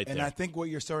Tatum is right there. And I think what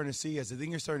you're starting to see is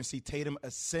you're starting to see Tatum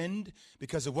ascend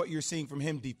because of what you're seeing from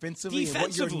him defensively and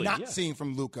what you're not seeing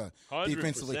from Luka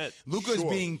defensively. Luka is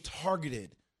being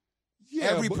targeted.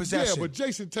 Every possession. Yeah, but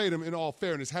Jason Tatum, in all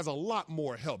fairness, has a lot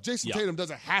more help. Jason Tatum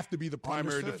doesn't have to be the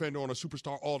primary defender on a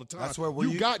superstar all the time. That's where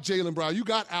you got Jaylen Brown, you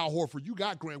got Al Horford, you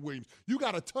got Grant Williams, you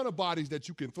got a ton of bodies that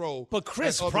you can throw. But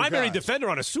Chris, primary defender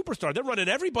on a superstar, they're running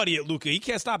everybody at Luka. He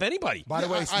can't stop anybody. By the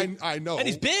way, I know, and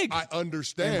he's big. I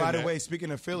understand. And by the way,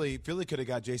 speaking of Philly could have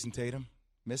got Jason Tatum.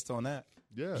 Missed on that.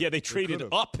 Yeah, they traded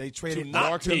up. They traded to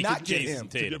not get Jason him.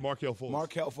 Tatum. To get Markelle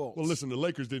Fultz. Well, listen, the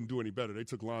Lakers didn't do any better. They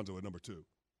took Lonzo at number 2.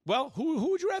 Well,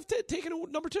 who would you have taken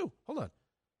at number 2? Hold on.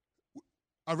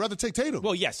 I'd rather take Tatum.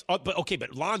 Well, yes, but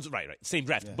Lonzo, right, same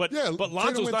draft. Yeah. But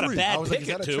Lonzo's Tatum not a bad pick is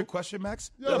that at a 2. trick question, Max?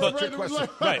 Yeah, but trick question.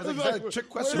 Right. Is that a trick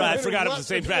question? Right, I forgot it was the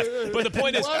same draft. But the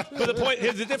point is,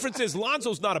 the difference is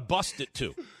Lonzo's not a bust at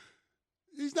 2.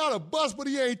 He's not a bust, but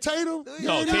he ain't Tatum.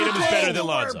 No, Tatum is better than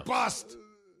Lonzo. Bust.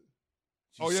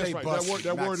 Oh, yeah, that's right.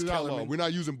 That word is outlawed. We're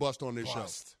not using bust on this show.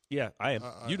 Yeah, I am.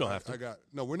 You don't have to.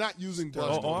 No, we're not using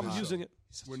bust. I'm using it.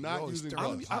 We're not using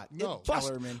bust. No.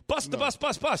 Bust the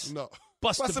bus. No.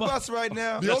 Bust the bus right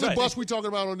now. The only bust we're talking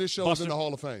about on this show is in the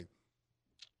Hall of Fame.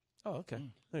 Oh, okay.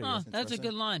 That's a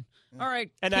good line. All right.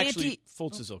 And actually,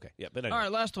 Fultz is okay. Yeah, but anyway. All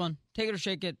right, last one. Take it or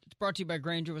shake it. It's brought to you by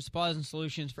Grainger with supplies and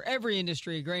solutions for every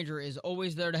industry. Grainger is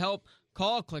always there to help.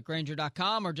 Call, click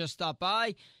Grainger.com, or just stop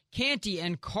by. Canty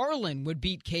and Carlin would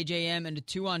beat KJM in a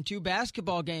 2-on-2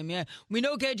 basketball game. Yeah, we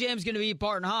know KJM's going to beat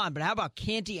Barton Hahn, but how about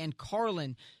Canty and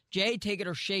Carlin? Jay, take it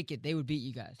or shake it. They would beat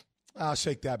you guys. I'll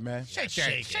shake that, man. Shake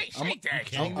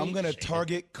that. I'm going to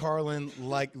target Carlin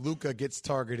like Luka gets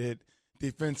targeted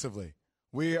defensively.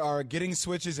 We are getting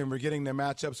switches and we're getting the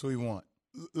matchups we want.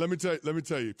 Let me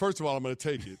tell you. First of all, I'm going to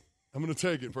take it. I'm going to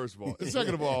take it, first of all. And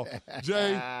second of all,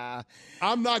 Jay,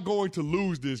 I'm not going to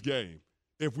lose this game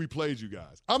if we played you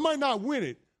guys. I might not win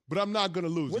it, but I'm not going to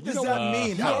lose what it. What does that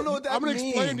mean? I don't know what that means. I'm going to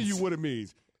explain to you what it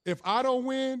means. If I don't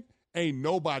win ain't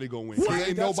nobody going to win. What?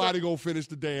 Ain't nobody going to finish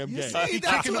the damn game. He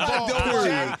kicking the ball.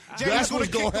 That's what's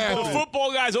going to happen. The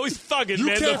football guy's always thugging,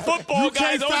 man. The football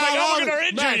guy's always like, oh, we're going to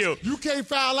injure Max, you. You can't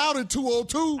foul out in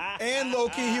 202. And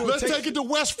low-key, Let's take it to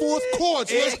West 4th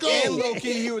Courts. Let's go. And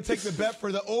low-key, he would take the bet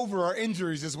for the over or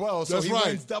injuries as well. So That's he right.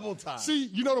 wins double time. See,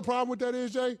 you know the problem with that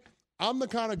is, Jay? I'm the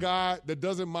kind of guy that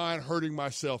doesn't mind hurting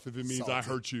myself if it means I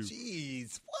hurt you.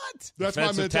 Jeez, what? That's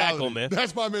Defensive my mentality. tackle, man.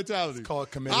 That's my mentality. It's called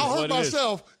commitment. I'll hurt What it is.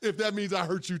 myself if that means I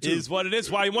hurt you too. Is what it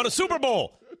is. Why he won a Super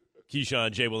Bowl.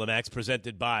 Keyshawn, J. Will, and Max,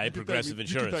 presented by You can Progressive thank me.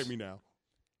 Insurance. You can thank me now.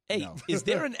 Hey, No. is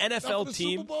there an Not for NFL the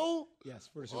team? Super Bowl? Yes,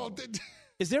 for the Super Bowl.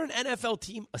 Is there an NFL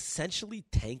team essentially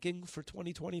tanking for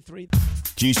 2023?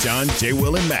 Keyshawn, J.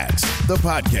 Will, and Max, the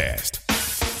podcast.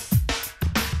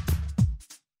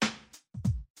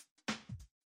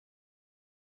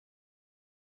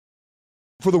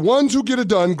 For the ones who get it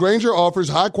done, Grainger offers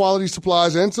high-quality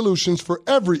supplies and solutions for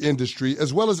every industry,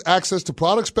 as well as access to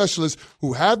product specialists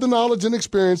who have the knowledge and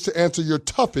experience to answer your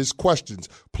toughest questions.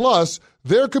 Plus,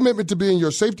 their commitment to being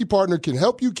your safety partner can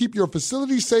help you keep your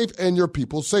facility safe and your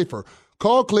people safer.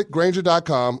 Call, click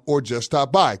Grainger.com, or just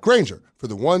stop by. Grainger, for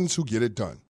the ones who get it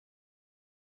done.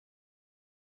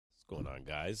 What's going on,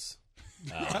 guys?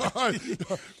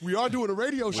 We are doing a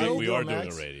radio show. We are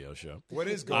doing a radio show. What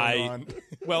is going on?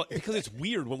 Well, because it's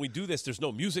weird. When we do this, there's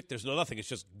no music, there's no nothing. It's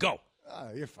just go.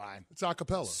 You're fine. It's a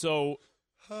cappella. So,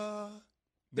 there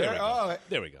we go.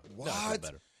 There we go. What? Now I feel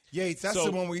better. Yates, that's So-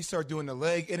 the one where you start doing the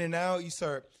leg in and out. You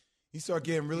start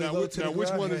getting really Now, low to the which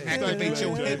ground. one is the Hey, stanky hey,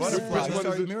 leg? hey, butterfly. You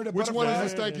start- remember the Which one butterfly?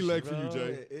 is the stanky leg for you,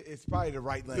 Jay? It's probably the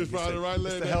right leg. It's probably the right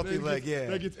leg. It's the That- healthy that leg, gets- yeah.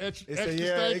 that gets extra It's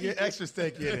stanky. it gets extra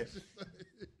stanky in it.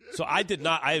 So I did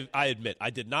not, I admit, I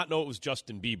did not know it was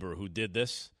Justin Bieber who did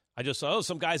this. I just saw,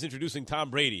 some guy's introducing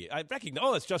Tom Brady. I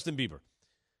recognize, that's Justin Bieber.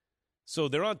 So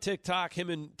they're on TikTok, him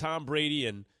and Tom Brady,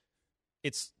 and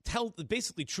it's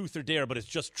basically truth or dare, but it's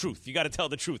just truth. You got to tell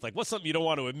the truth. Like, what's something you don't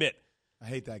want to admit? I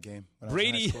hate that game. when I was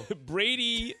in high school.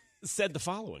 Brady said the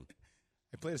following.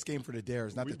 I play this game for the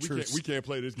dares, not the truths. We can't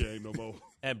play this game no more.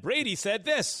 And Brady said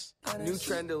this. New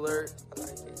trend alert.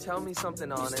 Tell me something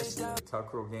honest.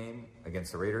 Tuck rule game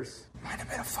against the Raiders. Might have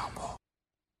been a fumble.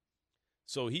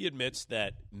 So he admits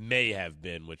that may have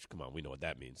been, which, come on, we know what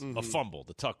that means, a fumble,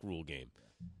 the Tuck rule game.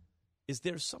 Is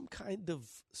there some kind of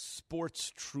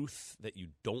sports truth that you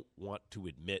don't want to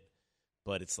admit,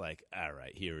 but it's like, all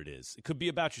right, here it is? It could be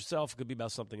about yourself. It could be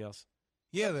about something else.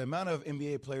 Yeah, the amount of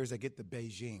NBA players that get the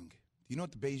Beijing. Do you know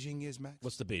what the Beijing is, Max?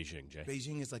 What's the Beijing, Jay?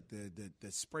 Beijing is like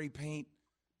the spray paint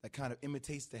that kind of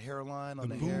imitates the hairline on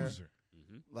the boozer. hair.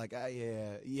 Like,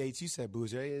 Yates, you said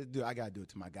boozer. Yeah, dude, I got to do it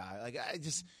to my guy. Like,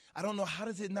 I don't know. How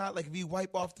does it not, like, if you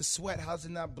wipe off the sweat, how does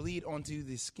it not bleed onto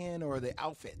the skin or the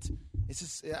outfit? It's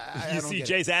just, I You don't see, get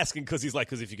Jay's asking because he's like,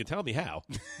 because if you can tell me how.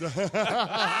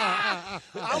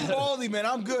 I'm baldy, man.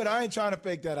 I'm good. I ain't trying to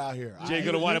fake that out here. Jay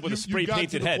going to wind up with a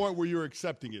spray-painted You got to head. the point where you're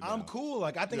accepting it now. I'm cool.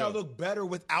 Like, I think I look better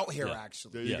without hair,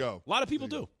 actually. There you go. A lot of people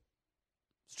do.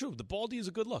 It's true. The baldy is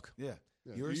a good look. Yeah.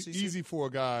 Yeah, Yours, CC? easy for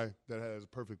a guy that has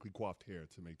perfectly coiffed hair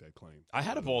to make that claim. I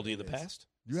had a baldy in the past.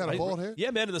 You had a bald head? Yeah,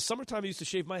 man. In the summertime, I used to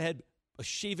shave my head,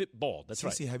 shave it bald. That's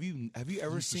right. CC, have you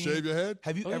ever seen shave your head?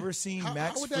 Have you ever seen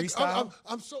Max would that- freestyle?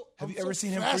 I'm ever seen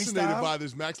him fascinated freestyle? by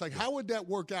this, Max. Like, how would that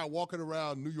work out walking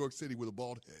around New York City with a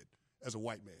bald head as a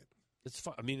white man? It's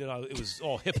fun. I mean, it was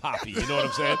all hip hoppy. You know what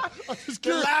I'm saying?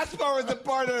 The last part was the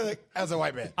part of like, as a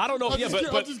white man. I don't know.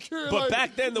 But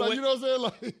back then, the way, you know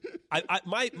what I'm saying?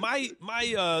 Like,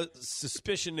 my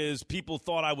suspicion is people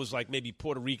thought I was like maybe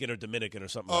Puerto Rican or Dominican or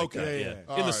something like that. Yeah. In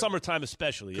All the right. summertime,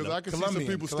 especially. Because I can see Colombian,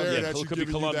 some people staring at you, could be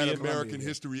giving you that Colombian. American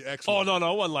history Oh excellence.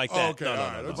 no, one like that. Okay, no, all no,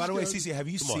 right. no, no. By the way, Come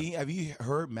CC, have you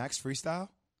heard Max freestyle?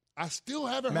 I still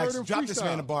haven't Max, heard him drop freestyle. this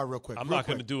man a bar real quick. I'm real not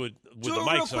going to quick. do it with Do the it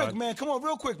mics real quick, on. man. Come on,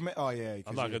 real quick, man. Oh yeah,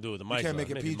 I'm not going to do it with the mics on. You can't make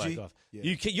it Maybe PG. mic off. Yeah.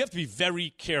 You have to be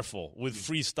very careful with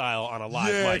freestyle on a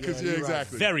live Yeah, mic. because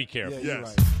exactly. Very careful. Yeah, you're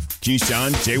Yes. right.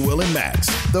 Keyshawn, J. Will, and Max,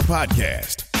 the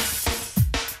podcast.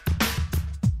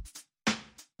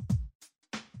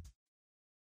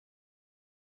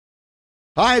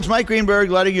 Hi, it's Mike Greenberg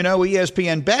letting you know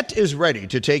ESPN Bet is ready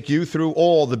to take you through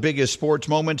all the biggest sports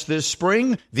moments this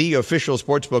spring. The official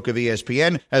sportsbook of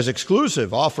ESPN has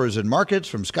exclusive offers and markets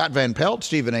from Scott Van Pelt,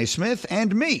 Stephen A. Smith,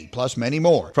 and me, plus many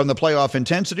more. From the playoff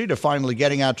intensity to finally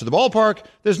getting out to the ballpark,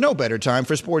 there's no better time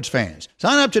for sports fans.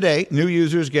 Sign up today. New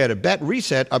users get a bet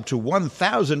reset up to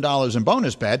 $1,000 in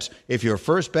bonus bets if your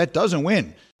first bet doesn't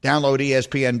win. Download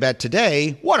ESPN Bet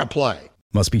today. What a play.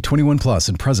 Must be 21 plus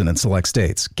and present in select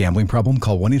states. Gambling problem?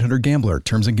 Call 1-800-GAMBLER.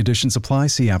 Terms and conditions apply.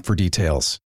 See app for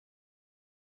details.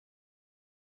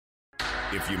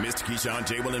 If you missed Watch Keyshawn,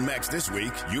 J. Will, and Max this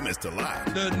week. You missed a lot.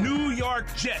 The New York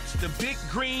Jets, the big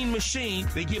green machine,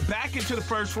 they get back into the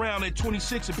first round at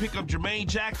 26 and pick up Jermaine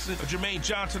Johnson,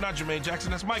 not Jermaine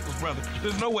Jackson, that's Michael's brother.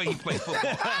 There's no way he played football.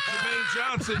 Jermaine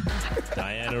Johnson.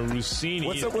 Diana Rossini.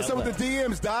 What's up with the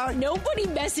DMs, Di? Nobody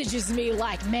messages me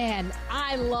like, man,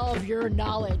 I love your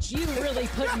knowledge. You really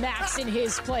put Max in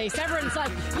his place. Everyone's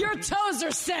like, your toes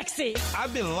are sexy.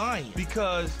 I've been lying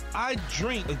because I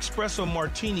drink espresso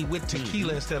martini with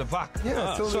tequila instead of vodka.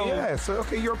 Yeah, so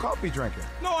okay, you're a coffee drinker.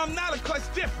 No, I'm not. That's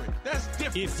different. That's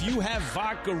different. If you have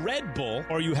vodka Red Bull,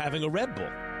 are you having a Red Bull?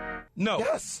 No.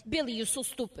 Yes. Billy, you're so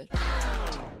stupid.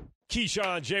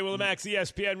 Keyshawn, J. Will, and Max,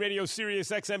 ESPN Radio, Sirius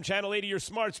XM, Channel 80, your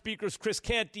smart speakers. Chris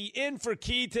Canty in for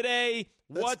Key today.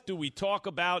 What do we talk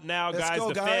about now, guys?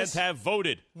 The fans have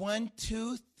voted. 1,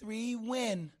 2, 3,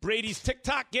 win. Brady's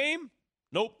TikTok game?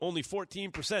 Nope, only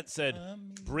 14% said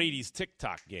Brady's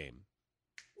TikTok game.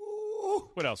 Ooh.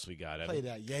 What else we got, Evan? Play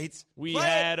that, Yates. We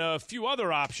had a few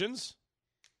other options.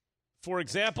 For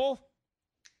example,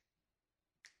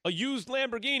 a used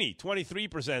Lamborghini.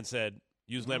 23% said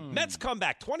used Lamborghini. Mets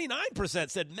comeback. 29%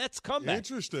 said Mets comeback.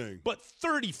 Interesting. But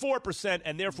 34%,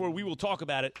 and therefore we will talk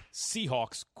about it,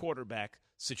 Seahawks quarterback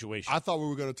situation. I thought we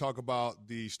were going to talk about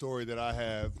the story that I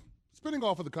have, spinning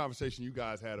off of the conversation you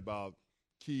guys had about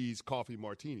Key's coffee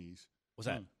martinis. What's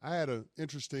that? I had an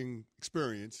interesting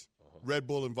experience. Red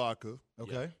Bull and vodka.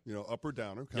 Okay. Up or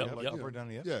downer. Up or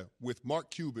downer, yeah. Yeah, with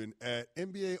Mark Cuban at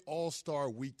NBA All-Star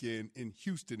Weekend in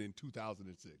Houston in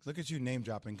 2006. Look at you name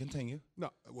dropping. Continue.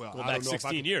 No, well, Go I back don't know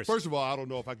 16 years. First of all, I don't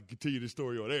know if I can continue this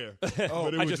story on air. But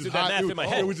I just did that math in my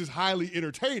head. It was just highly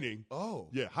entertaining. Oh.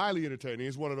 Yeah, highly entertaining.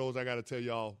 It's one of those I got to tell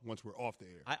y'all once we're off the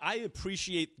air. I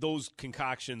appreciate those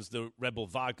concoctions, the Red Bull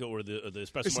vodka or the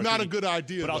espresso It's martini. not a good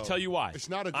idea, But I'll though. tell you why. It's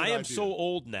not a good I am idea. so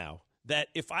old now that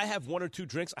if I have one or two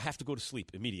drinks, I have to go to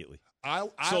sleep immediately. I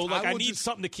will need just-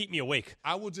 something to keep me awake.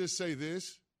 I will just say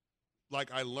this. Like,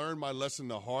 I learned my lesson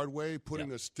the hard way.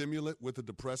 Putting a stimulant with a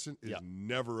depressant is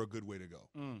never a good way to go.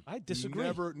 I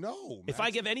disagree. No. If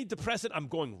I give any depressant, I'm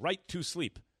going right to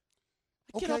sleep.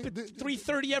 I get Okay, up at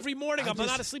 3:30 every morning. I'm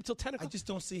not asleep till 10 o'clock. I just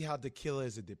don't see how tequila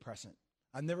is a depressant.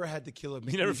 I've never had tequila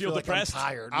make You never me feel like depressed? I'm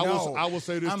tired. I No. will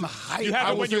say this. I'm hyped. You have I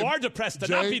it will when say- you are depressed to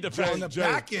not be depressed. On the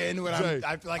back end, when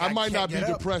I feel like I might can't not be get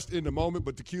up. depressed in the moment,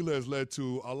 but tequila has led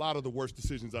to a lot of the worst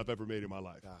decisions I've ever made in my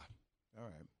life. All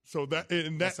right. So that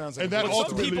sounds like that a good story.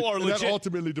 Some people are legit. that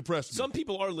ultimately depressed me. Some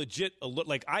people are legit.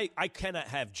 Like I cannot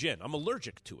have gin. I'm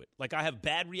allergic to it. Like I have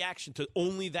bad reaction to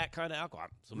only that kind of alcohol.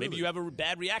 So maybe Really? you have a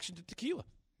bad reaction to tequila.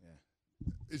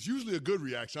 It's usually a good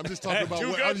reaction. I'm just talking about. Too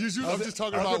What, good? I'm just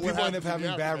talking Other about what people end happens up having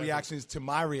in the bad aftermath. reactions to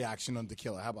my reaction on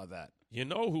tequila. How about that? You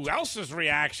know who else's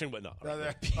reaction? But no.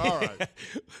 All right.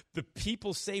 The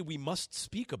people say we must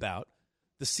speak about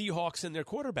the Seahawks and their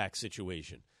quarterback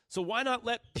situation. So why not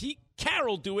let Pete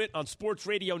Carroll do it on Sports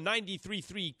Radio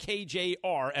 93.3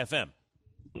 KJR FM?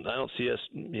 I don't see us,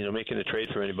 making a trade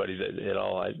for anybody at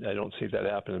all. I don't see that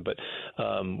happening. But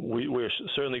we're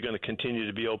certainly going to continue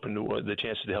to be open to the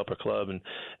chances to help our club.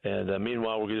 And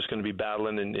meanwhile, we're just going to be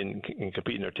battling and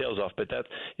competing our tails off. But that's,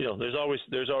 there's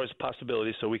always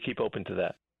possibilities. So we keep open to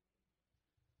that.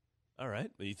 All right.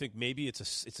 Well, you think maybe it's a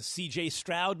C.J.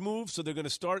 Stroud move, so they're going to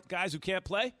start guys who can't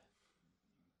play?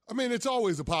 I mean, it's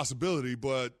always a possibility,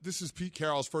 but this is Pete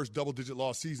Carroll's first double-digit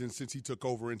loss season since he took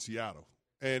over in Seattle.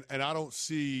 And I don't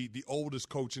see the oldest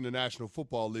coach in the National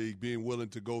Football League being willing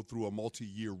to go through a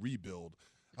multi-year rebuild.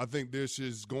 I think this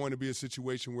is going to be a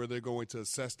situation where they're going to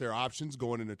assess their options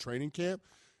going into training camp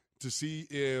to see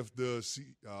if the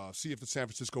San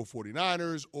Francisco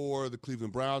 49ers or the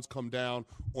Cleveland Browns come down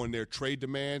on their trade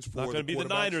demands for Not going to be the quarterbacks.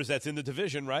 Niners that's in the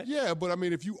division, right? Yeah, but I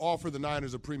mean, if you offer the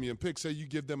Niners a premium pick, say you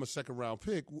give them a second-round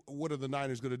pick, what are the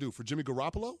Niners going to do? For Jimmy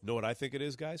Garoppolo? Know what I think it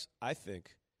is, guys? I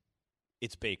think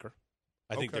it's Baker.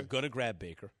 I think they're going to grab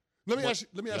Baker. Let me ask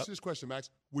you this question, Max.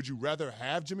 Would you rather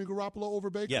have Jimmy Garoppolo over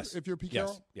Baker if you're Pete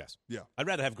Carroll? Yes. Yeah. I'd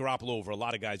rather have Garoppolo over a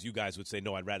lot of guys. You guys would say,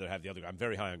 no, I'd rather have the other guy. I'm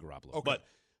very high on Garoppolo. Okay.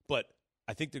 But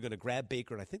I think they're going to grab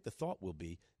Baker, and I think the thought will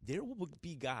be there will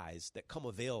be guys that come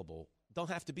available, don't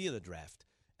have to be in the draft,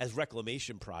 as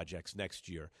reclamation projects next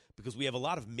year because we have a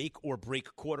lot of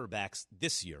make-or-break quarterbacks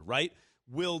this year, right?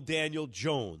 Will Daniel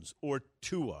Jones or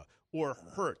Tua or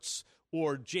Hurts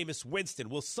or Jameis Winston,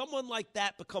 will someone like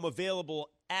that become available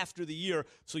after the year?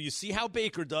 So you see how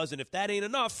Baker does, and if that ain't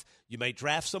enough, you might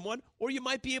draft someone or you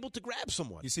might be able to grab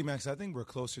someone. You see, Max, I think we're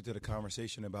closer to the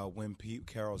conversation about when Pete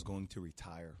Carroll's going to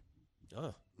retire.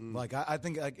 Like, I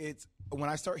think like it's when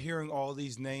I start hearing all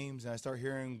these names and I start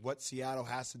hearing what Seattle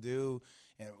has to do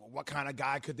and what kind of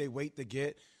guy could they wait to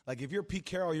get. Like, if you're Pete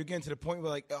Carroll, you're getting to the point where,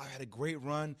 like, oh, I had a great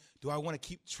run. Do I want to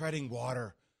keep treading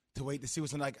water? to wait to see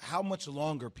what's like. How much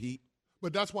longer, Pete?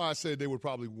 But that's why I said they would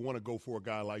probably want to go for a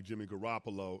guy like Jimmy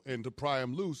Garoppolo. And to pry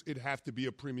him loose, it'd have to be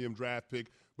a premium draft pick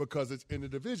because it's in the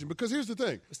division. Because here's the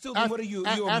thing. Still, what are you?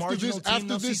 You're a marginal team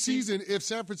after this season, if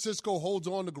San Francisco holds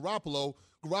on to Garoppolo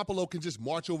can just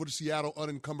march over to Seattle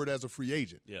unencumbered as a free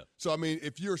agent. Yeah. So, I mean,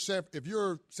 if you're San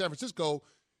Francisco,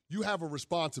 you have a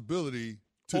responsibility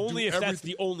to only if that's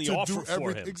the only offer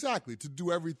for him. Exactly, to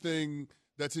do everything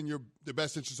that's in the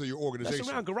best interest of your organization.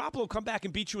 Mess around, Garoppolo come back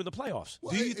and beat you in the playoffs.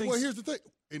 Well, here's the thing.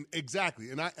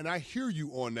 Exactly, and I hear you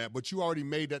on that, but you already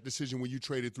made that decision when you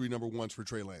traded 3 number ones for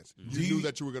Trey Lance. You knew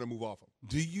that you were going to move off him.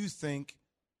 Do you think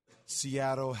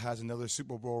Seattle has another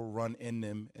Super Bowl run in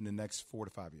them in the next 4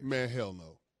 to 5 years? Man, hell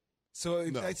no. So,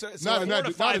 no. Not 4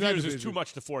 to 5 years is too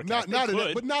much to forecast.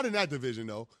 But not in that division,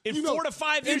 though. In 4 to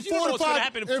 5 years, you know what's going to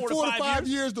happen in 4 to 5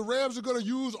 years. The Rams are going to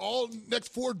use all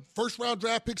next 4 first-round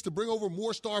draft picks to bring over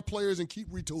more star players and keep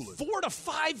retooling. 4 to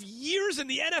 5 years in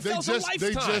the NFL is a lifetime.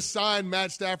 They just signed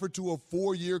Matt Stafford to a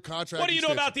 4-year contract. What do you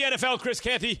know about the NFL, Chris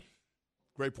Canty?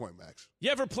 Great point, Max.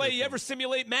 You ever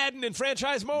simulate Madden in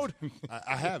franchise mode?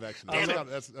 I have, actually.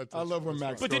 I love when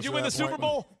Max. But did you win the Super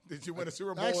Bowl? Did you win a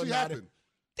Super Bowl? Actually happened.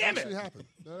 Damn it!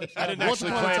 I didn't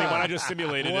actually play anyone. I just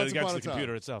simulated it against the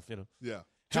computer itself. Yeah.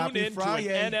 Tune in to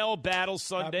an NL Battle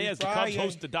Sunday as the Cubs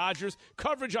host the Dodgers.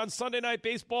 Coverage on Sunday Night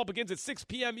Baseball begins at 6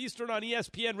 p.m. Eastern on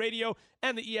ESPN Radio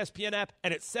and the ESPN app,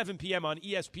 and at 7 p.m. on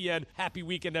ESPN. Happy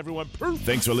weekend, everyone.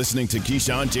 Thanks for listening to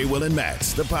Keyshawn, J. Will, and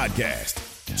Max, the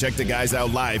podcast. Check the guys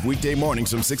out live weekday mornings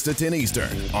from 6 to 10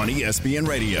 Eastern on ESPN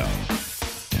Radio.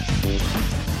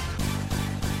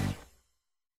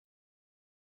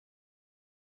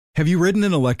 Have you ridden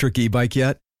an electric e-bike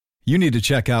yet? You need to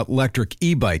check out Electric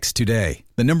E-Bikes today,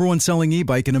 the #1 selling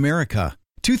e-bike in America.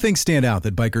 2 things stand out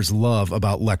that bikers love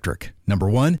about Electric. Number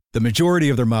 1, the majority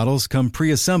of their models come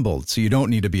pre-assembled, so you don't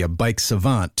need to be a bike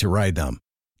savant to ride them.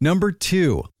 Number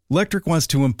 2, Electric wants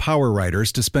to empower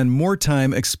riders to spend more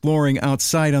time exploring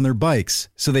outside on their bikes,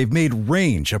 so they've made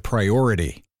range a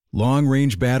priority.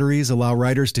 Long-range batteries allow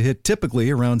riders to hit typically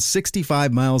around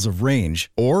 65 miles of range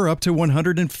or up to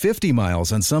 150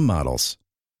 miles on some models.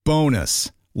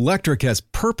 Bonus, Electric has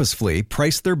purposefully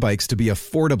priced their bikes to be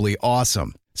affordably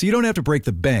awesome, so you don't have to break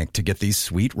the bank to get these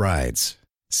sweet rides.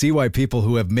 See why people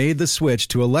who have made the switch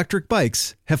to electric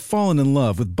bikes have fallen in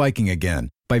love with biking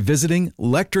again by visiting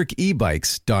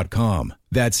lectricebikes.com.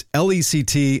 That's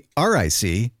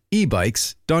LECTRIC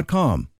ebikes.com.